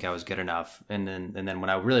didn't think I was good enough. And then when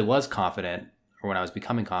I really was confident, or when I was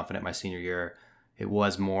becoming confident my senior year, it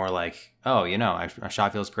was more like, oh, my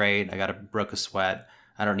shot feels great. I got a broke a sweat.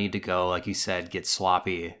 I don't need to go, like you said, get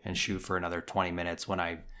sloppy and shoot for another 20 minutes when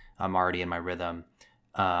I'm already in my rhythm.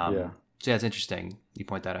 Yeah. So yeah, it's interesting you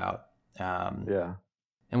point that out. Yeah.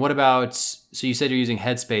 And what about? So you said you're using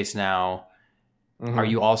Headspace now. hmm Are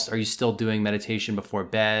you still doing meditation before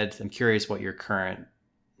bed? I'm curious what your current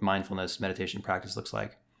mindfulness meditation practice looks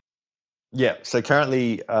like. Yeah. So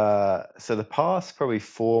currently, so the past probably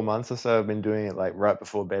 4 months or so, I've been doing it like right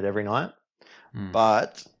before bed every night. Mm.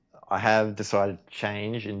 But I have decided to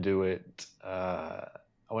change and do it. I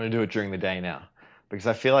want to do it during the day now. because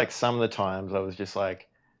I feel like some of the times I was just like,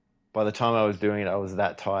 by the time I was doing it, I was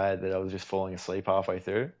that tired that I was just falling asleep halfway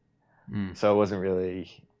through. Mm. So I wasn't really,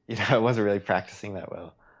 I wasn't really practicing that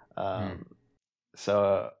well. Mm.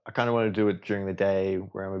 So I kind of want to do it during the day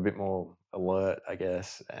where I'm a bit more alert, I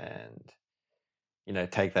guess, and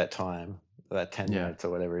take that time, that 10 Yeah. minutes or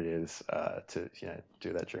whatever it is, to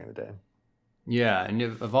do that during the day. Yeah, and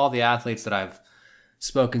of all the athletes that I've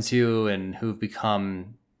spoken to and who've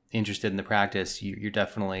become interested in the practice, you're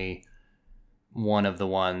definitely one of the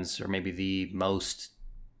ones, or maybe the most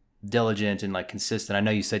diligent and like consistent. I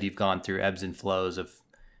know you said you've gone through ebbs and flows of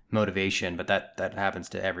motivation, but that happens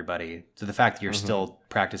to everybody. So the fact that you're still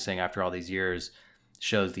practicing after all these years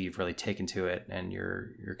shows that you've really taken to it and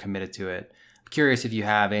you're committed to it. I'm curious if you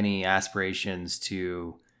have any aspirations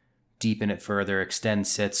to deepen it further, extend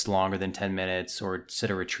sits longer than 10 minutes, or sit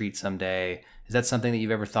a retreat someday. Is that something that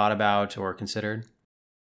you've ever thought about or considered?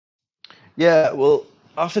 Yeah, well,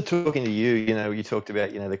 after talking to you, you talked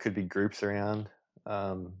about, there could be groups around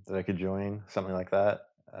that I could join, something like that.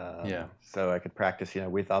 Yeah. So I could practice,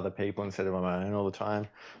 with other people instead of on my own all the time.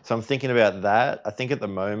 So I'm thinking about that. I think at the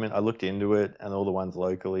moment I looked into it, and all the ones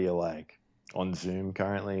locally are like on Zoom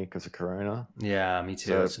currently because of Corona. Yeah, me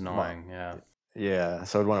too. So It's annoying. Yeah. yeah,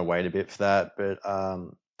 so I'd want to wait a bit for that, but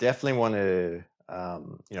definitely want to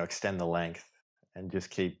extend the length and just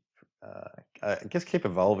keep I guess keep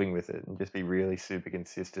evolving with it and just be really super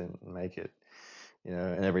consistent and make it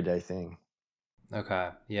an everyday thing. Okay.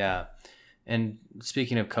 Yeah. And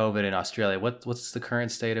speaking of COVID in Australia, what's the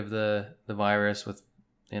current state of the virus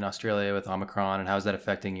in Australia with Omicron, and how is that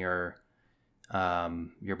affecting your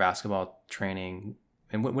basketball training?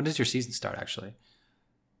 And when does your season start actually?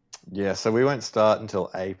 Yeah, so we won't start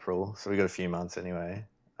until April, so we got a few months anyway.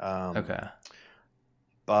 Okay.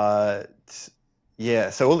 But yeah,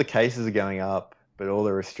 so all the cases are going up, but all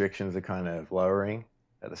the restrictions are kind of lowering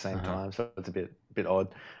at the same Uh-huh. time. So it's a bit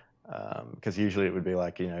odd, because usually it would be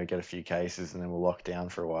like, get a few cases and then we'll lock down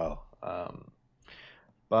for a while.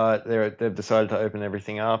 But they've decided to open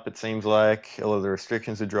everything up. It seems like all of the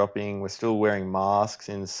restrictions are dropping. We're still wearing masks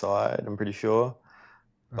inside, I'm pretty sure.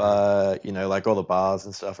 Uh-huh. But, like all the bars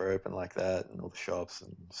and stuff are open like that, and all the shops.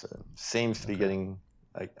 And so it seems to be Okay. getting,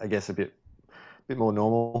 I guess, a bit more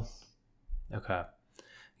normal. Okay.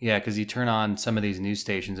 Yeah, because you turn on some of these news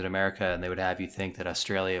stations in America and they would have you think that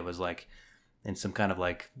Australia was like in some kind of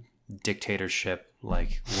like dictatorship,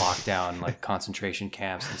 like lockdown, like concentration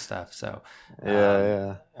camps and stuff. So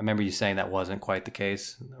Yeah, I remember you saying that wasn't quite the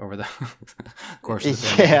case over the course yeah. of the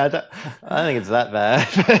pandemic. Yeah, I don't think it's that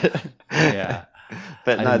bad. Yeah.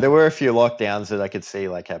 But I no, didn't, there were a few lockdowns that I could see,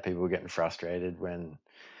 like how people were getting frustrated when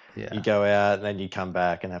you yeah. go out and then you come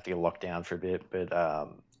back and have to get locked down for a bit. But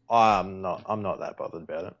I'm not that bothered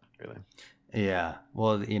about it, really. Yeah.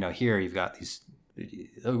 Well, here you've got these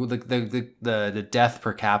the death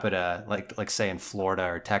per capita, like say in Florida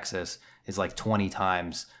or Texas, is like 20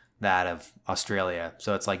 times that of Australia.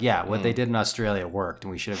 So it's like, yeah, what they did in Australia worked,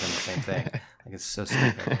 and we should have done the same thing. Like it's so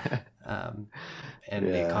stupid.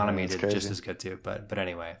 And the Yeah, economy that's did crazy. just as good too. But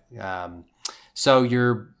anyway, so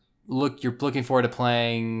you're looking forward to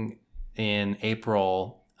playing in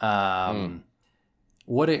April. I'm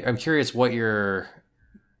curious what your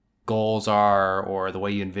goals are, or the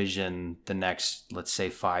way you envision the next, let's say,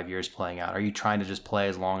 5 years playing out. Are you trying to just play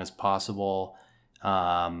as long as possible?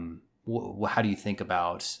 How do you think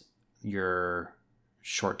about your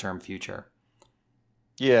short-term future?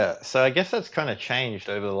 Yeah, so I guess that's kind of changed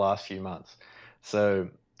over the last few months. So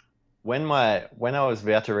when I was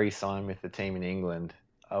about to re-sign with the team in England,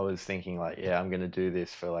 I was thinking like, yeah, I'm going to do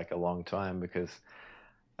this for like a long time, because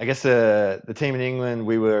I guess the team in England,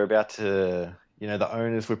 we were about to, the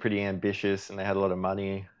owners were pretty ambitious and they had a lot of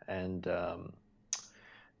money, and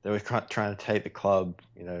they were trying to take the club,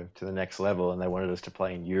 to the next level, and they wanted us to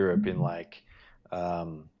play in Europe in like,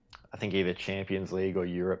 I think either Champions League or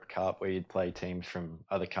Europe Cup, where you'd play teams from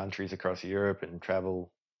other countries across Europe and travel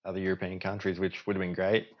other European countries, which would have been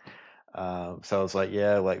great. So I was like,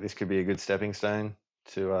 yeah, like this could be a good stepping stone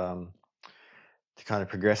to kind of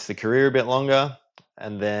progress the career a bit longer.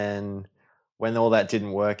 And then when all that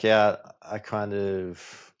didn't work out, I don't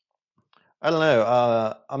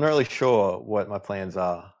know. I'm not really sure what my plans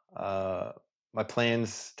are. My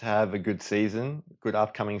plans to have a good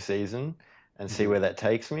upcoming season, and see Mhm. where that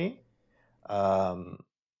takes me. Um,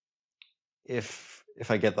 if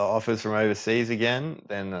I get the offers from overseas again,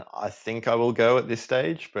 then I think I will go at this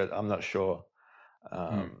stage, but I'm not sure.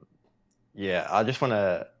 Mm. Um, yeah, I just want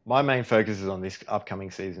to. My main focus is on this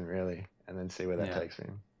upcoming season, really, and then see where that Yeah, takes me.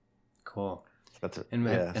 cool. So that's it. And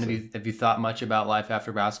Yeah. have So you thought much about life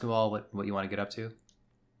after basketball? What you want to get up to?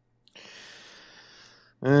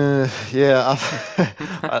 Yeah,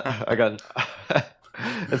 I got.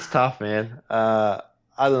 It's tough, man. I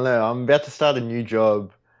don't know. I'm about to start a new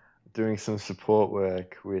job doing some support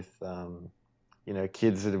work with,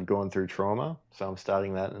 kids that have gone through trauma. So I'm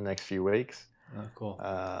starting that in the next few weeks. Oh, cool.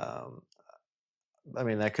 Um, I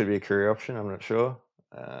mean, that could be a career option. I'm not sure.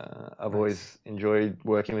 I've Nice. always enjoyed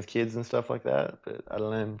working with kids and stuff like that, but I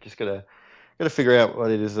don't know. I'm just gotta figure out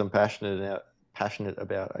what it is I'm passionate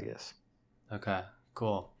about, I guess. Okay,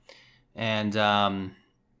 cool. And is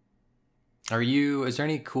there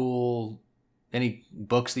any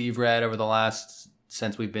books that you've read over the last,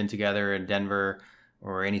 since we've been together in Denver,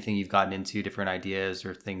 or anything you've gotten into, different ideas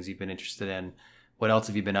or things you've been interested in? What else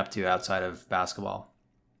have you been up to outside of basketball?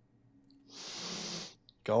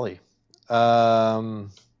 Golly.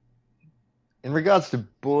 Um, in regards to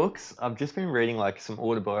books, I've just been reading like some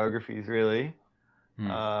autobiographies, really. Hmm.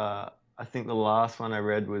 I think the last one I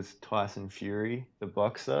read was Tyson Fury, the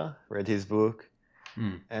boxer. Read his book,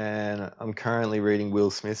 Hmm. and I'm currently reading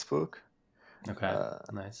Will Smith's book. Okay. Uh,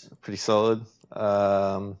 Nice. Pretty solid.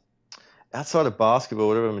 Outside of basketball,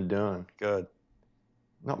 what have I been doing? Good.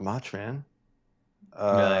 Not much, man. Really?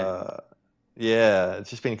 Uh, yeah, it's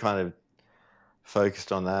just been kind of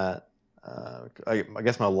focused on that. I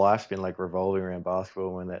guess my life's been like revolving around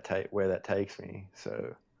basketball when where that takes me.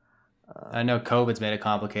 So, I um, know COVID's made it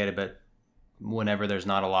complicated, but whenever there's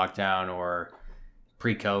not a lockdown or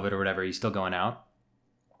pre-COVID or whatever, you still going out?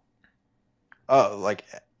 oh, like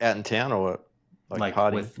out in town or what? Like Like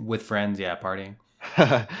partying? with friends, yeah, partying.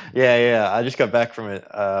 Yeah, yeah. I just got back from it.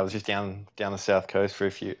 I was just down the south coast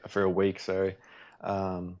for a week. So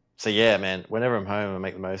yeah, man. Whenever I'm home, I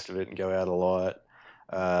make the most of it and go out a lot.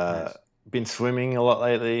 Uh, Nice. been swimming a lot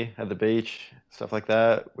lately at the beach, stuff like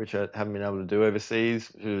that, which I haven't been able to do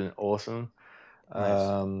overseas, which has been awesome. Nice.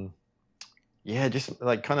 Um, yeah, just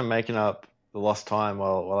like kind of making up the lost time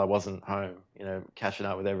while I wasn't home. Catching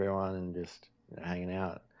up with everyone and just hanging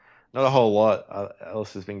out. Not a whole lot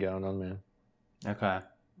else has been going on, man. Okay.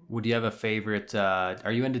 Would you have a favorite?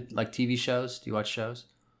 Are you into like TV shows? Do you watch shows?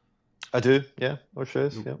 I do, yeah. Watch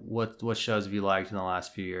shows, yeah. What shows have you liked in the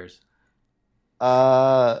last few years?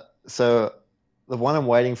 So the one I'm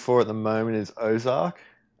waiting for at the moment is Ozark.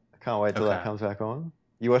 I can't wait till that Okay. comes back on.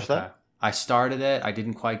 You watch Okay. that? I started it. I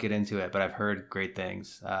didn't quite get into it, but I've heard great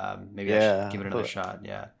things. Maybe I should Yeah, give it another shot.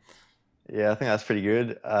 Yeah. I think that's pretty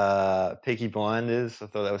good. Peaky Blinders, I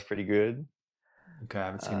thought that was pretty good. Okay. I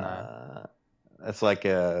haven't seen that. Uh, that's like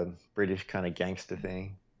a British kind of gangster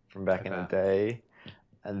thing from back in the Okay. day.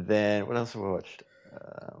 And then what else have I watched?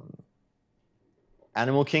 Um,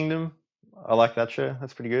 Animal Kingdom. I like that show.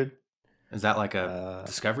 That's pretty good. Is that like a Uh,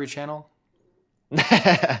 Discovery Channel?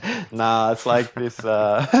 Nah, it's like this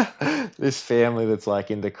this family that's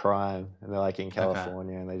like into crime and they're like in Okay.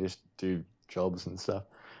 California and they just do jobs and stuff.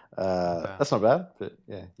 Okay. That's not bad, but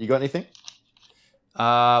yeah. You got anything?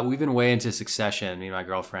 We've been way into Succession. Me and my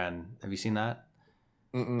girlfriend. Have you seen that?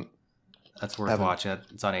 Mm-mm, That's worth haven't. watching.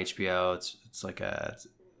 It's on HBO. It's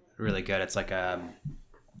really good. It's like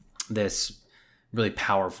this really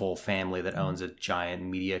powerful family that owns a giant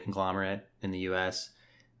media conglomerate in the U.S.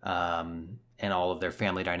 And all of their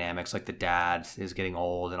family dynamics, like the dad is getting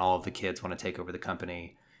old, and all of the kids want to take over the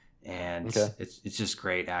company, and Okay. it's just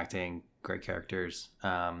great acting, great characters.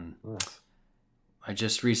 Nice. I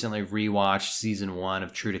just recently rewatched season 1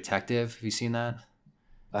 of True Detective. Have you seen that?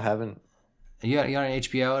 I haven't. You on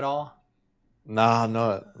HBO at all? Nah, I'm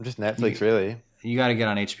not. I'm just You Netflix, really. you got to get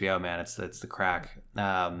on HBO, man. It's the crack.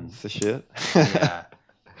 It's the shit. Yeah.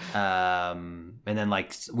 And then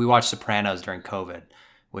like we watched Sopranos during COVID,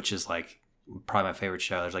 which is like probably my favorite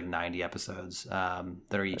show. There's like 90 episodes that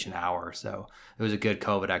are each an hour, so it was a good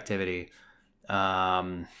COVID activity.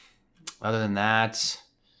 Um, Other than that,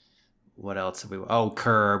 what else have we? Oh,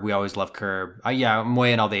 Curb. We always love Curb. Yeah, I'm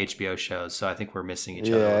way in all the HBO shows, so I think we're missing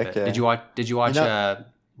each other a Yeah, little bit. Did okay. you watch? Did you You watch? know,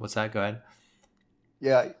 What's that? Go ahead.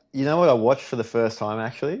 yeah, you know what I watched for the first time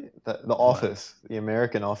actually? The What? Office, the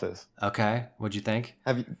American Office. Okay. What'd you think?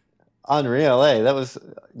 Have you Unreal, eh? That was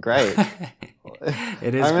great.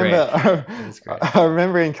 It I is great. remember, It is great. I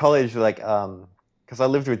remember in college, like, because I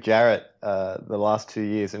lived with Jarrett the last 2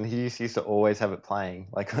 years, and he just used to always have it playing,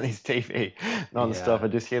 like on his TV, non-stop. Yeah. I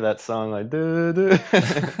just hear that song, like, duh, duh.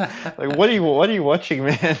 Like, what are you watching,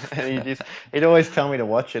 man? And he'd always tell me to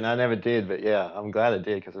watch it, and I never did, but yeah, I'm glad I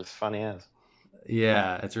did because it was funny as.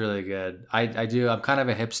 Yeah, it's really good. I do. I'm kind of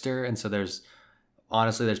a hipster, and so there's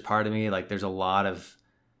part of me like there's a lot of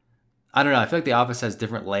I don't know. I feel like The Office has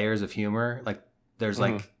different layers of humor. Like there's Hmm.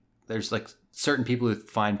 like there's like certain people who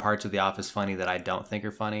find parts of The Office funny that I don't think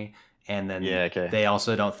are funny, and then Yeah, okay. they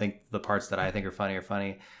also don't think the parts that I think are funny are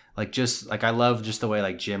funny. Like just like I love just the way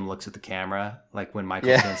like Jim looks at the camera, like when Michael's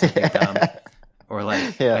Yeah. doing something dumb, or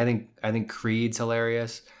like Yeah. I think Creed's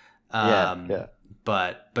hilarious. Yeah. Um, Yeah.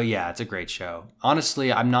 but yeah, it's a great show.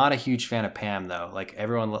 Honestly, I'm not a huge fan of Pam though. Like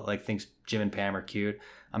everyone like thinks Jim and Pam are cute.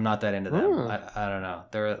 I'm not that into them. Hmm. I don't know.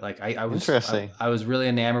 They're like Interesting. I was really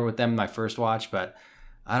enamored with them my first watch, but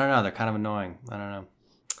I don't know. They're kind of annoying. I don't know.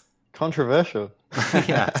 Controversial.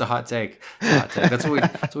 Yeah, it's a hot take. It's a hot take. That's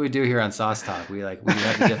what we do here on Sauce Talk. We we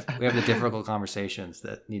have the difficult conversations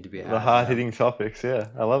that need to be had. The hard-hitting topics. Yeah,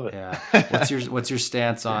 I love it. Yeah. What's your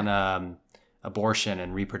stance on abortion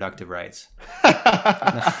and reproductive rights?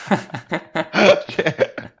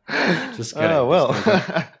 Just kidding. Oh well. Just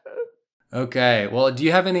kidding. Okay. Well, do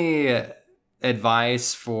you have any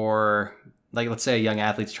advice for, like, let's say a young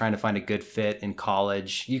athlete's trying to find a good fit in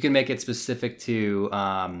college? You can make it specific to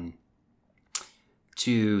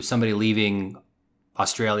somebody leaving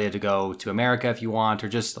Australia to go to America if you want, or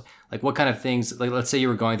just like what kind of things, like let's say you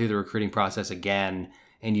were going through the recruiting process again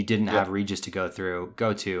and you didn't have Regis to go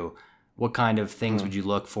to, what kind of things would you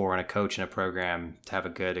look for in a coach and a program to have a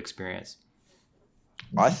good experience?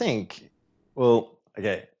 I think, well,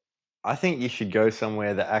 okay. I think you should go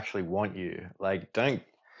somewhere that actually want you. Like, don't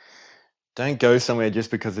go somewhere just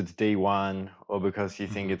because it's D1 or because you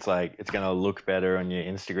think it's like it's going to look better on your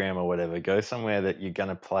Instagram or whatever. Go somewhere that you're going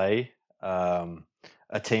to play,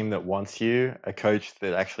 a team that wants you, a coach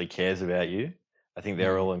that actually cares about you. I think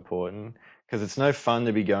they're all important, because it's no fun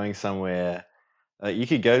to be going somewhere. You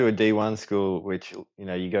could go to a D1 school, which, you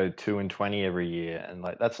know, you go 2-20 every year, and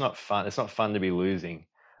like that's not fun. It's not fun to be losing.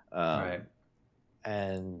 Right.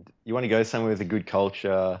 And you want to go somewhere with a good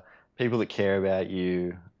culture, people that care about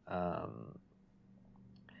you,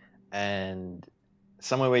 and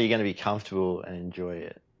somewhere where you're going to be comfortable and enjoy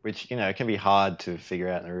it, which, you know, it can be hard to figure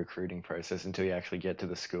out in the recruiting process until you actually get to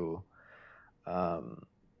the school.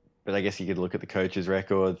 But I guess you could look at the coach's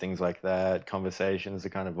record, things like that, conversations,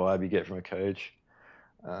 the kind of vibe you get from a coach.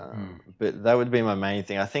 But that would be my main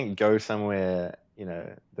thing. I think go somewhere, you know,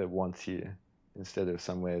 that wants you instead of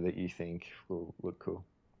somewhere that you think will look cool.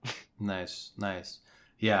 Nice.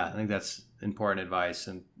 Yeah, I think that's important advice,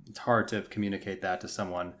 and it's hard to communicate that to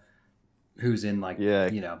someone who's in like,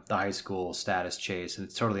 you know, the high school status chase, and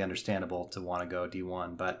it's totally understandable to want to go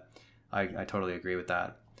D1, but I totally agree with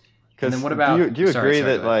that. And then what about, do you agree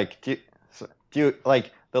that like do you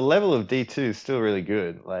like the level of D2 is still really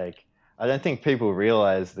good? Like, I don't think people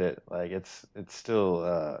realize that like it's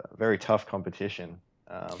still very tough competition.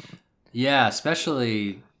 Yeah,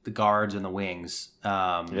 especially the guards and the wings.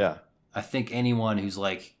 Yeah. I think anyone who's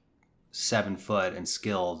like 7 foot and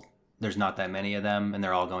skilled, there's not that many of them, and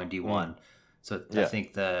they're all going D1. So I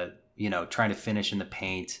think you know, trying to finish in the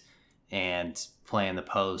paint and play in the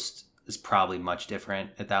post is probably much different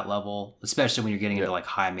at that level, especially when you're getting into like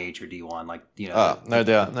high major D1. Like, you know, no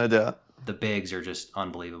doubt. The bigs are just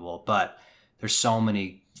unbelievable, but there's so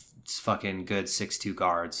many fucking good 6'2"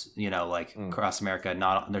 guards, you know, like across America.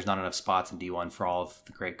 There's not enough spots in D1 for all of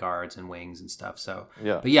the great guards and wings and stuff. So,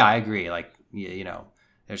 but yeah, I agree. Like, you know,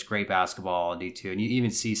 there's great basketball in D2, and you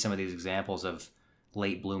even see some of these examples of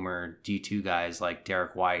late bloomer D2 guys like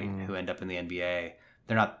Derek White who end up in the NBA.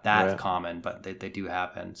 They're not that common, but they do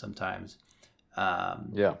happen sometimes.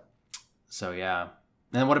 So yeah.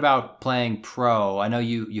 And then what about playing pro? I know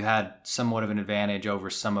you had somewhat of an advantage over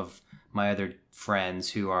some of my other friends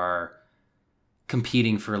who are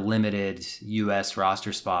competing for limited U.S.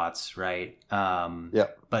 roster spots, right?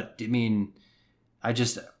 But I mean, I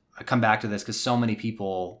come back to this because so many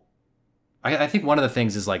people, I think one of the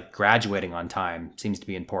things is like graduating on time seems to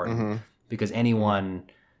be important, because anyone,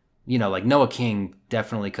 you know, like Noah King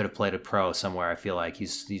definitely could have played a pro somewhere. I feel like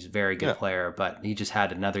he's a very good player, but he just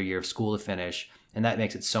had another year of school to finish, and that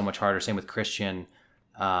makes it so much harder. Same with Christian.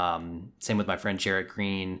 Same with my friend Jarrett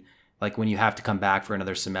Green. Like when you have to come back for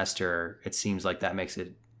another semester, it seems like that makes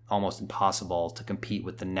it almost impossible to compete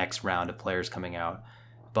with the next round of players coming out.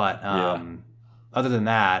 But other than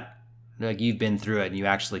that, like you've been through it and you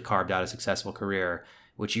actually carved out a successful career,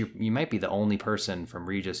 which you might be the only person from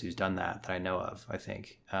Regis who's done that I know of, I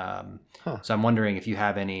think. So I'm wondering if you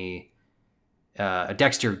have any.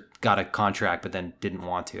 Dexter got a contract but then didn't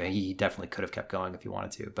want to. He definitely could have kept going if he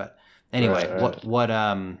wanted to. But anyway, what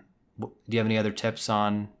do you have any other tips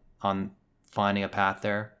on finding a path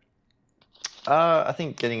there? I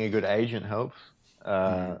think getting a good agent helps.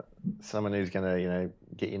 Someone who's going to, you know,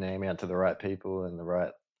 get your name out to the right people and the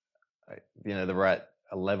right, you know, the right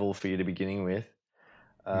level for you to beginning with.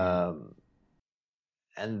 And,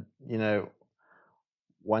 you know,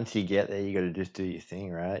 once you get there, you got to just do your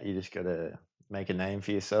thing, right? You just got to, make a name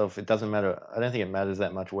for yourself. It doesn't matter. I don't think it matters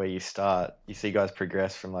that much where you start. You see guys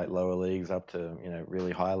progress from like lower leagues up to,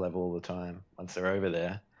 really high level all the time once they're over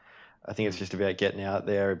there. I think it's just about getting out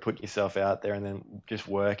there and putting yourself out there and then just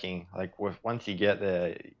working. Like once you get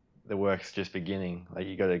there, the work's just beginning. Like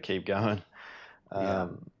you got to keep going.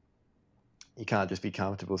 You can't just be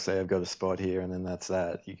comfortable, say I've got a spot here and then that's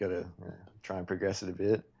that. You got to try and progress it a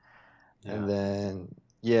bit. Yeah. And then,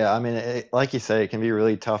 I mean, like you say, it can be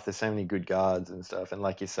really tough. There's so many good guards and stuff. And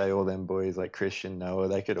like you say, all them boys like Christian, Noah,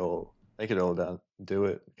 they could all do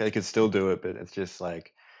it. They could still do it, but it's just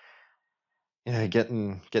like,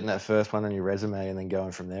 getting that first one on your resume and then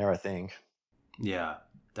going from there, I think. Yeah,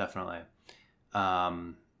 definitely.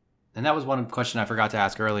 And that was one question I forgot to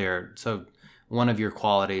ask earlier. So one of your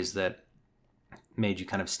qualities that made you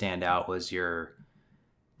kind of stand out was your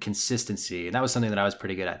consistency. And that was something that I was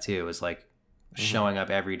pretty good at too, was like showing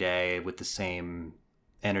up every day with the same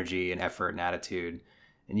energy and effort and attitude.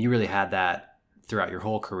 And you really had that throughout your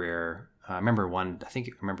whole career. I remember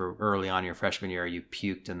early on your freshman year, you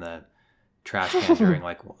puked in the trash can during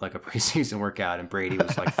like a preseason workout, and Brady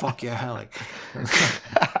was like, "Fuck yeah!" Like,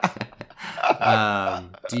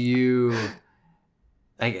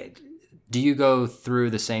 do you go through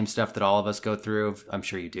the same stuff that all of us go through? I'm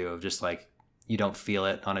sure you do. Of just like you don't feel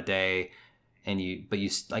it on a day,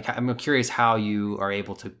 I'm curious how you are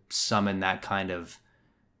able to summon that kind of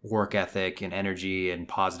work ethic and energy and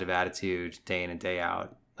positive attitude day in and day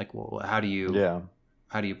out. Like, how do you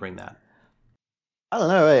bring that? I don't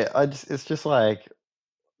know. It's just like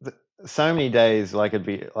so many days. Like it'd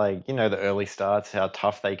be like the early starts, how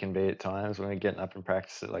tough they can be at times when we're getting up in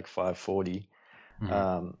practice at like 5:40.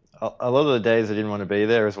 A lot of the days I didn't want to be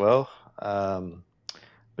there as well.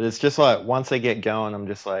 But it's just like once I get going, I'm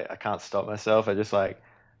just like I can't stop myself. I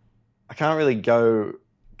can't really go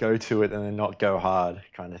to it and then not go hard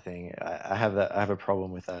kind of thing. I have a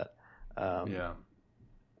problem with that. I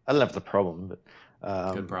don't have the problem,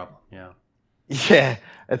 but good problem. Yeah. Yeah,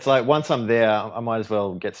 it's like once I'm there, I might as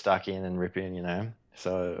well get stuck in and rip in,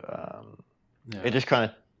 So it just kind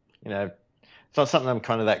of, it's not something I'm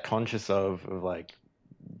kind of that conscious of like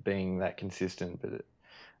being that consistent, but it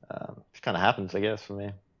kind of happens, I guess, for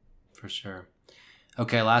me. For sure.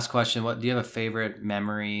 Okay, last question. Do you have a favorite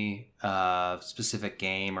memory, specific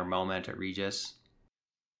game or moment at Regis?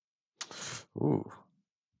 Ooh.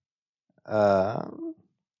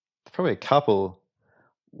 Probably a couple.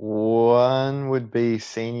 One would be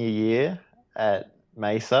senior year at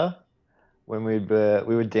Mesa when we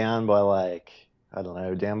were down by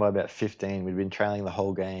down by about 15. We'd been trailing the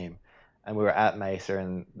whole game, and we were at Mesa,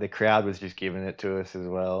 and the crowd was just giving it to us as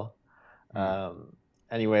well.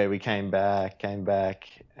 Anyway, we came back, and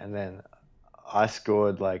then I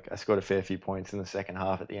scored a fair few points in the second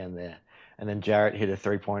half at the end there, and then Jarrett hit a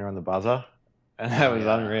 3-pointer on the buzzer, and that was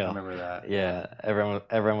unreal. I remember that. Yeah,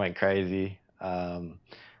 everyone went crazy.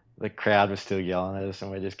 The crowd was still yelling at us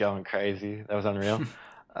and we're just going crazy. That was unreal.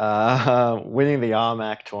 Winning the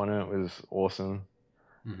RMAC tournament was awesome.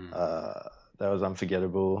 That was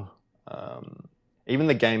unforgettable. Even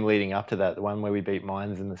the game leading up to that, the one where we beat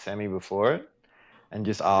Mines in the semi before it, and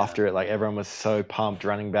just after it, like everyone was so pumped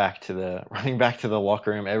running back to the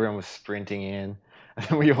locker room. Everyone was sprinting in,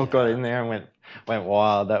 and we all got in there and went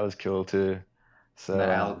wild. That was cool too. So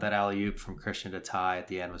that alley-oop from Christian to Ty at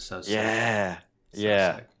the end was so sick.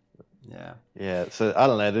 Sick. Yeah. So I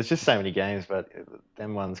don't know. There's just so many games, but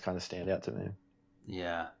them ones kind of stand out to me.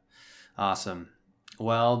 Yeah. Awesome.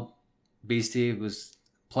 Well, Beastie, it was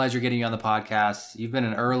a pleasure getting you on the podcast. You've been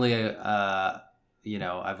an early, I've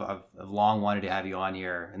long wanted to have you on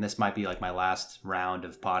here, and this might be like my last round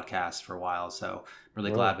of podcasts for a while. So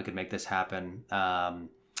really glad we could make this happen.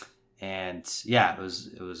 And yeah, it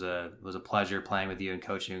was a pleasure playing with you and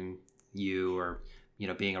coaching you, or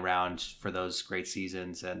being around for those great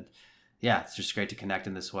seasons. And yeah, it's just great to connect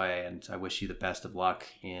in this way. And I wish you the best of luck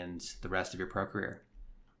in the rest of your pro career.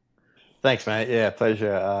 Thanks, mate. Yeah,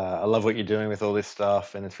 pleasure. I love what you're doing with all this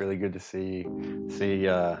stuff, and it's really good to see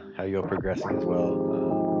how you're progressing as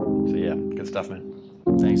well. So yeah, good stuff, man.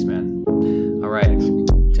 Thanks, man. All right,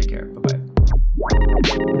 take care. Bye-bye.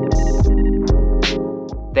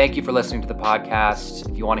 Thank you for listening to the podcast.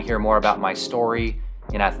 If you want to hear more about my story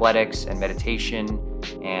in athletics and meditation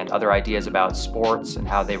and other ideas about sports and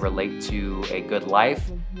how they relate to a good life,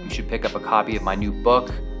 you should pick up a copy of my new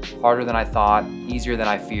book, Harder Than I Thought, Easier Than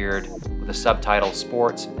I Feared, with a subtitle,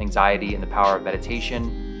 Sports, Anxiety, and the Power of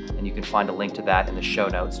Meditation, and you can find a link to that in the show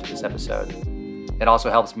notes to this episode. It also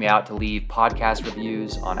helps me out to leave podcast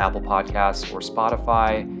reviews on Apple Podcasts or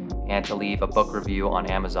Spotify, and to leave a book review on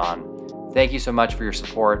Amazon. Thank you so much for your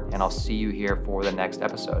support, and I'll see you here for the next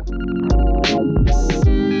episode.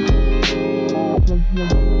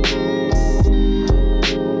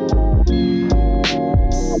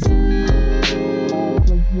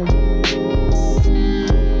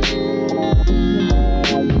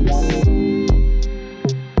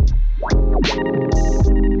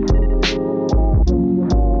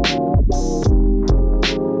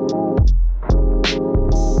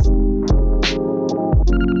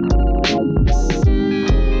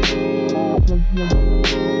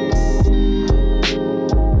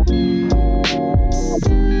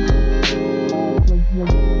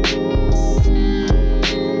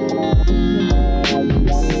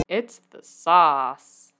 It's the sauce.